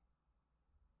lonely.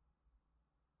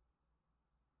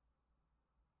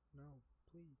 No,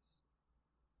 please.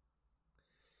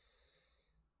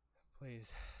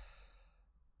 Please.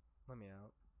 Let me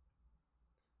out.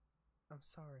 I'm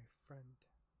sorry, friend.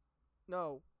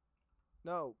 No.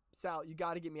 No. Sal, you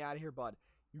gotta get me out of here, bud.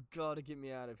 You gotta get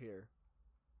me out of here.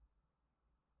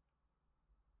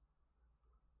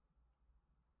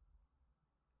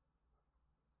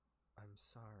 I'm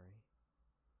sorry.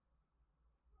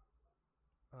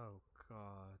 Oh,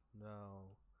 God,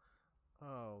 no.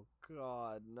 Oh,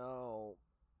 God, no.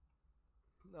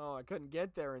 No, I couldn't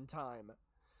get there in time.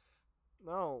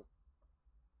 No.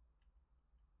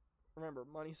 Remember,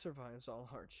 money survives all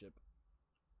hardship.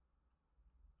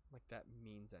 Like that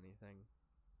means anything.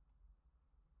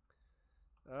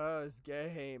 Oh, this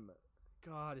game.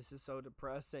 God, this is so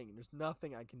depressing. There's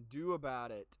nothing I can do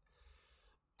about it.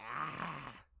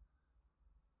 Ah!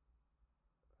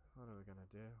 What are we gonna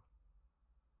do?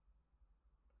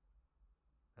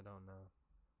 I don't know.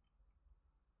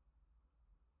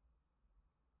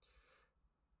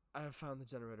 I have found the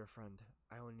generator, friend.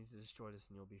 I only need to destroy this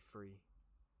and you'll be free.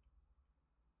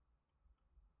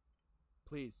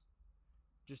 Please.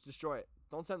 Just destroy it.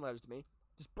 Don't send letters to me.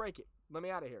 Just break it. Let me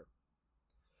out of here.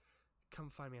 Come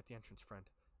find me at the entrance, friend.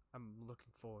 I'm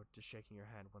looking forward to shaking your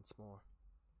hand once more.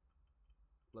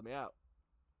 Let me out.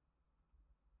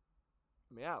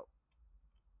 Let me out.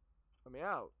 Let me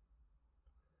out.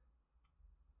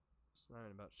 It's not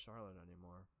even about Charlotte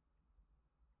anymore.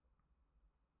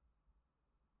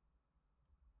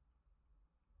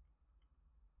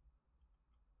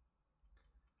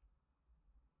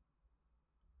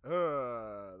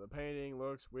 The painting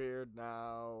looks weird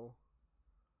now.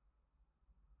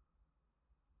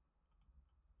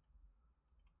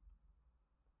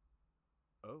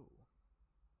 Oh.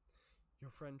 Your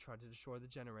friend tried to destroy the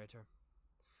generator.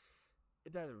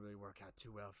 It didn't really work out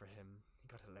too well for him. He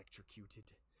got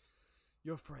electrocuted.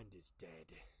 Your friend is dead.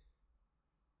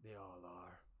 They all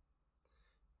are.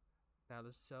 Now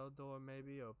the cell door may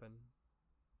be open.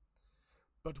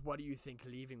 But what do you think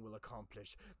leaving will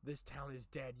accomplish? This town is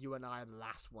dead. You and I are the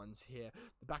last ones here.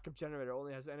 The backup generator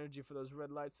only has energy for those red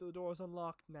lights, so the door is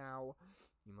unlocked now.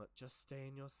 You must just stay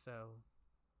in your cell.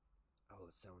 I will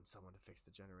assign someone to fix the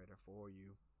generator for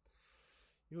you.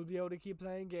 You'll be able to keep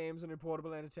playing games on your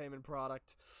portable entertainment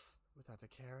product without a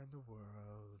care in the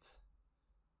world.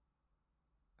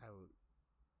 I will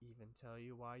even tell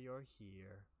you why you're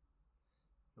here.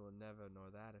 You will never know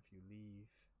that if you leave.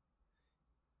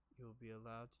 You'll be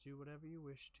allowed to do whatever you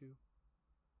wish to.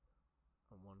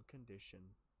 On one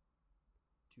condition.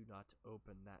 Do not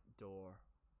open that door.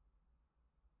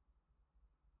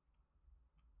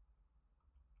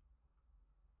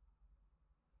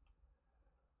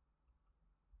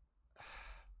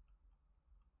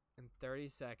 In 30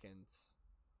 seconds.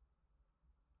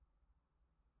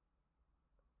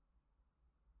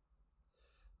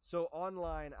 So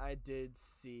online I did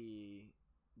see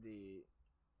the...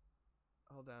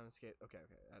 Hold down, escape. Okay.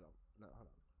 I don't... No, hold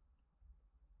on.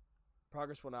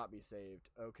 Progress will not be saved.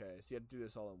 Okay, so you have to do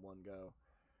this all in one go.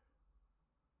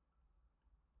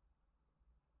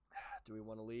 Do we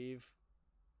want to leave?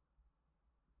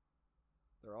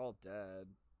 They're all dead.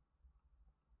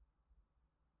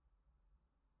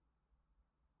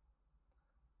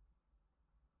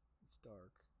 It's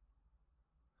dark.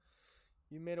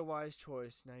 You made a wise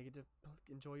choice. Now you get to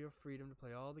enjoy your freedom to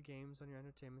play all the games on your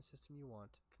entertainment system you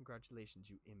want. Congratulations,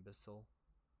 you imbecile.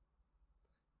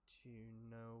 Do you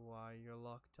know why you're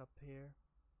locked up here?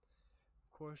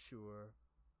 Of course you were.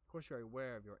 Of course, you're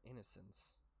aware of your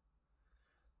innocence.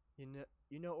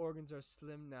 You know organs are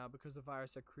slim now because the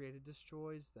virus I created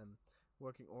destroys them.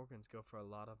 Working organs go for a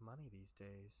lot of money these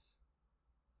days.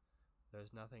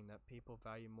 There's nothing that people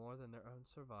value more than their own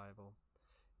survival.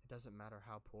 It doesn't matter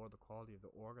how poor the quality of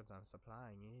the organs I'm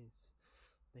supplying is.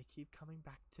 They keep coming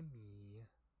back to me.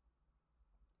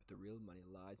 But the real money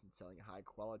lies in selling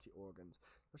high-quality organs,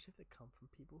 especially if they come from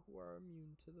people who are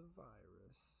immune to the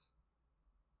virus.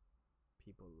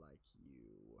 People like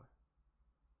you.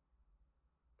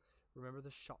 Remember the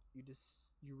shot you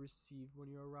received when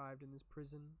you arrived in this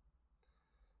prison?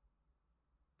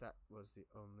 That was the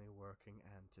only working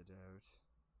antidote.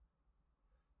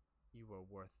 You are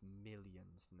worth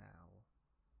millions now.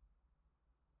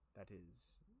 That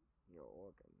is, your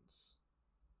organs.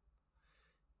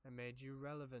 I made you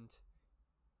relevant.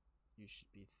 You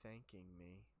should be thanking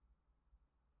me.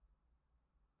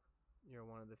 You're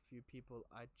one of the few people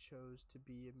I chose to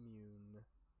be immune.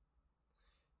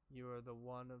 You are the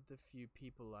one of the few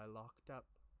people I locked up.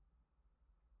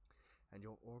 And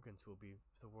your organs will be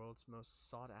the world's most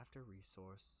sought-after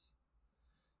resource.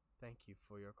 Thank you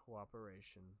for your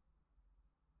cooperation.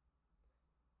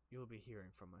 You'll be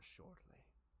hearing from us shortly.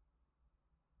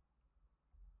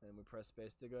 And we press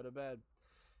space to go to bed.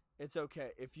 It's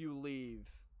okay if you leave,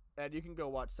 and you can go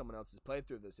watch someone else's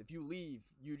playthrough of this. If you leave,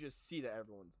 you just see that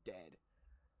everyone's dead.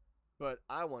 But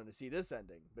I wanted to see this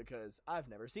ending because I've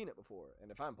never seen it before. And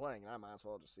if I'm playing, I might as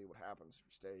well just see what happens if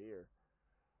you stay here.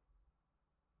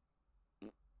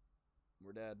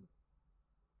 We're dead.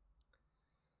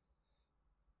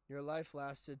 Your life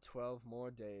lasted 12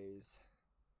 more days.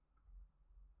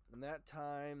 In that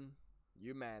time,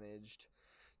 you managed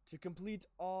to complete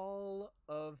all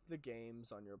of the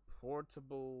games on your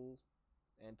portable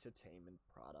entertainment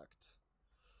product.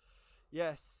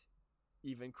 Yes,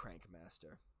 even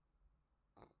Crankmaster.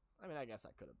 I mean, I guess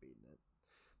I could have beaten it.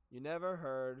 You never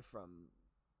heard from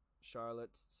Charlotte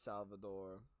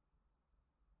Salvador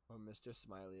or Mr.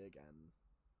 Smiley again.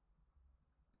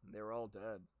 They were all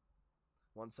dead.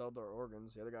 One sold their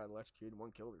organs, the other got electrocuted, and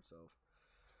one killed herself.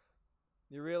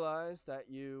 You realized that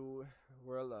you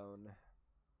were alone.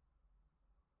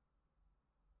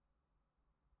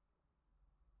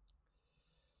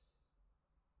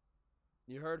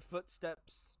 You heard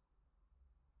footsteps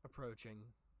approaching.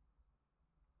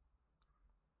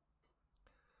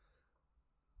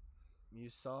 You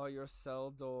saw your cell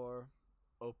door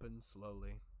open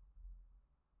slowly.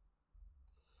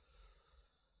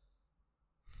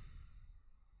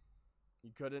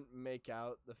 You couldn't make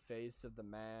out the face of the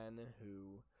man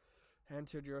who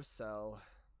entered your cell.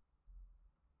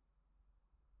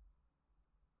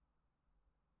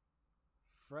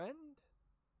 Friend?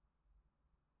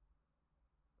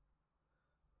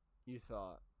 You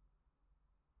thought.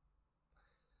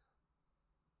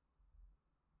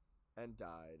 And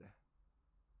died.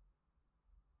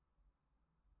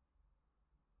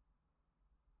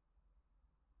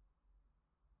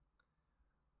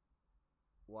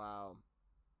 Wow.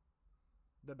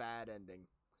 The bad ending.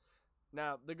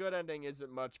 Now, the good ending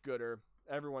isn't much gooder.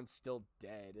 Everyone's still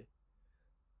dead.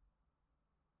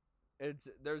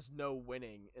 There's no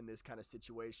winning in this kind of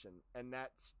situation. And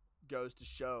that goes to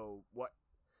show what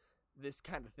this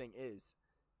kind of thing is.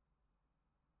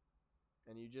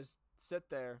 And you just sit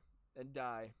there and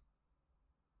die.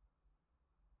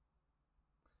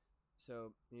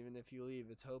 So, even if you leave,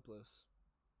 it's hopeless.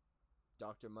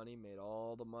 Dr. Money made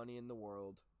all the money in the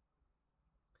world.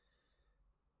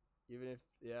 Even if,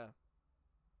 yeah.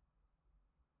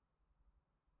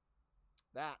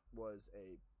 That was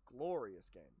a glorious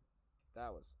game.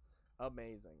 That was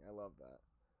amazing. I love that.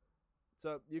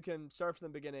 So you can start from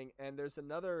the beginning, and there's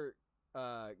another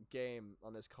game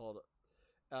on this called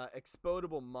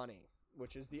Presentable Money,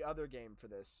 which is the other game for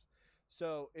this.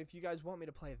 So if you guys want me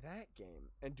to play that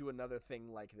game and do another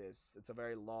thing like this, it's a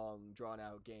very long,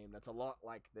 drawn-out game that's a lot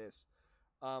like this.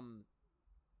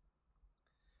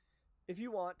 If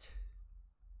you want,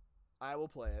 I will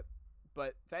play it.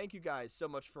 But thank you guys so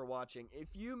much for watching. If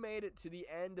you made it to the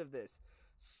end of this,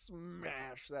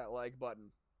 smash that like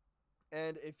button.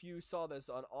 And if you saw this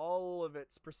on all of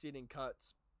its preceding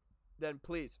cuts, then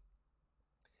please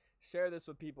share this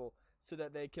with people so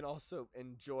that they can also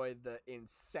enjoy the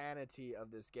insanity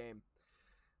of this game.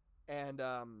 And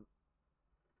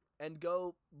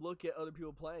go look at other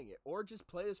people playing it, or just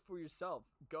play this for yourself.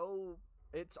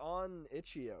 It's on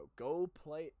itch.io. Go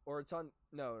play, or it's on,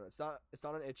 no, it's not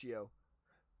on itch.io.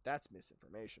 That's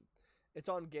misinformation. It's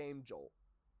on GameJolt.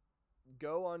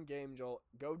 Go on GameJolt.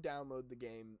 Go download the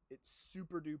game. It's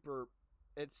super duper.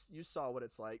 You saw what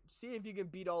it's like. See if you can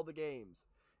beat all the games,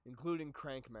 including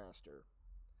Crankmaster.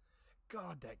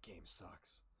 God, that game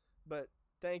sucks. But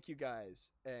thank you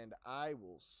guys, and I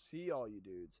will see all you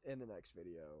dudes in the next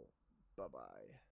video. Bye-bye.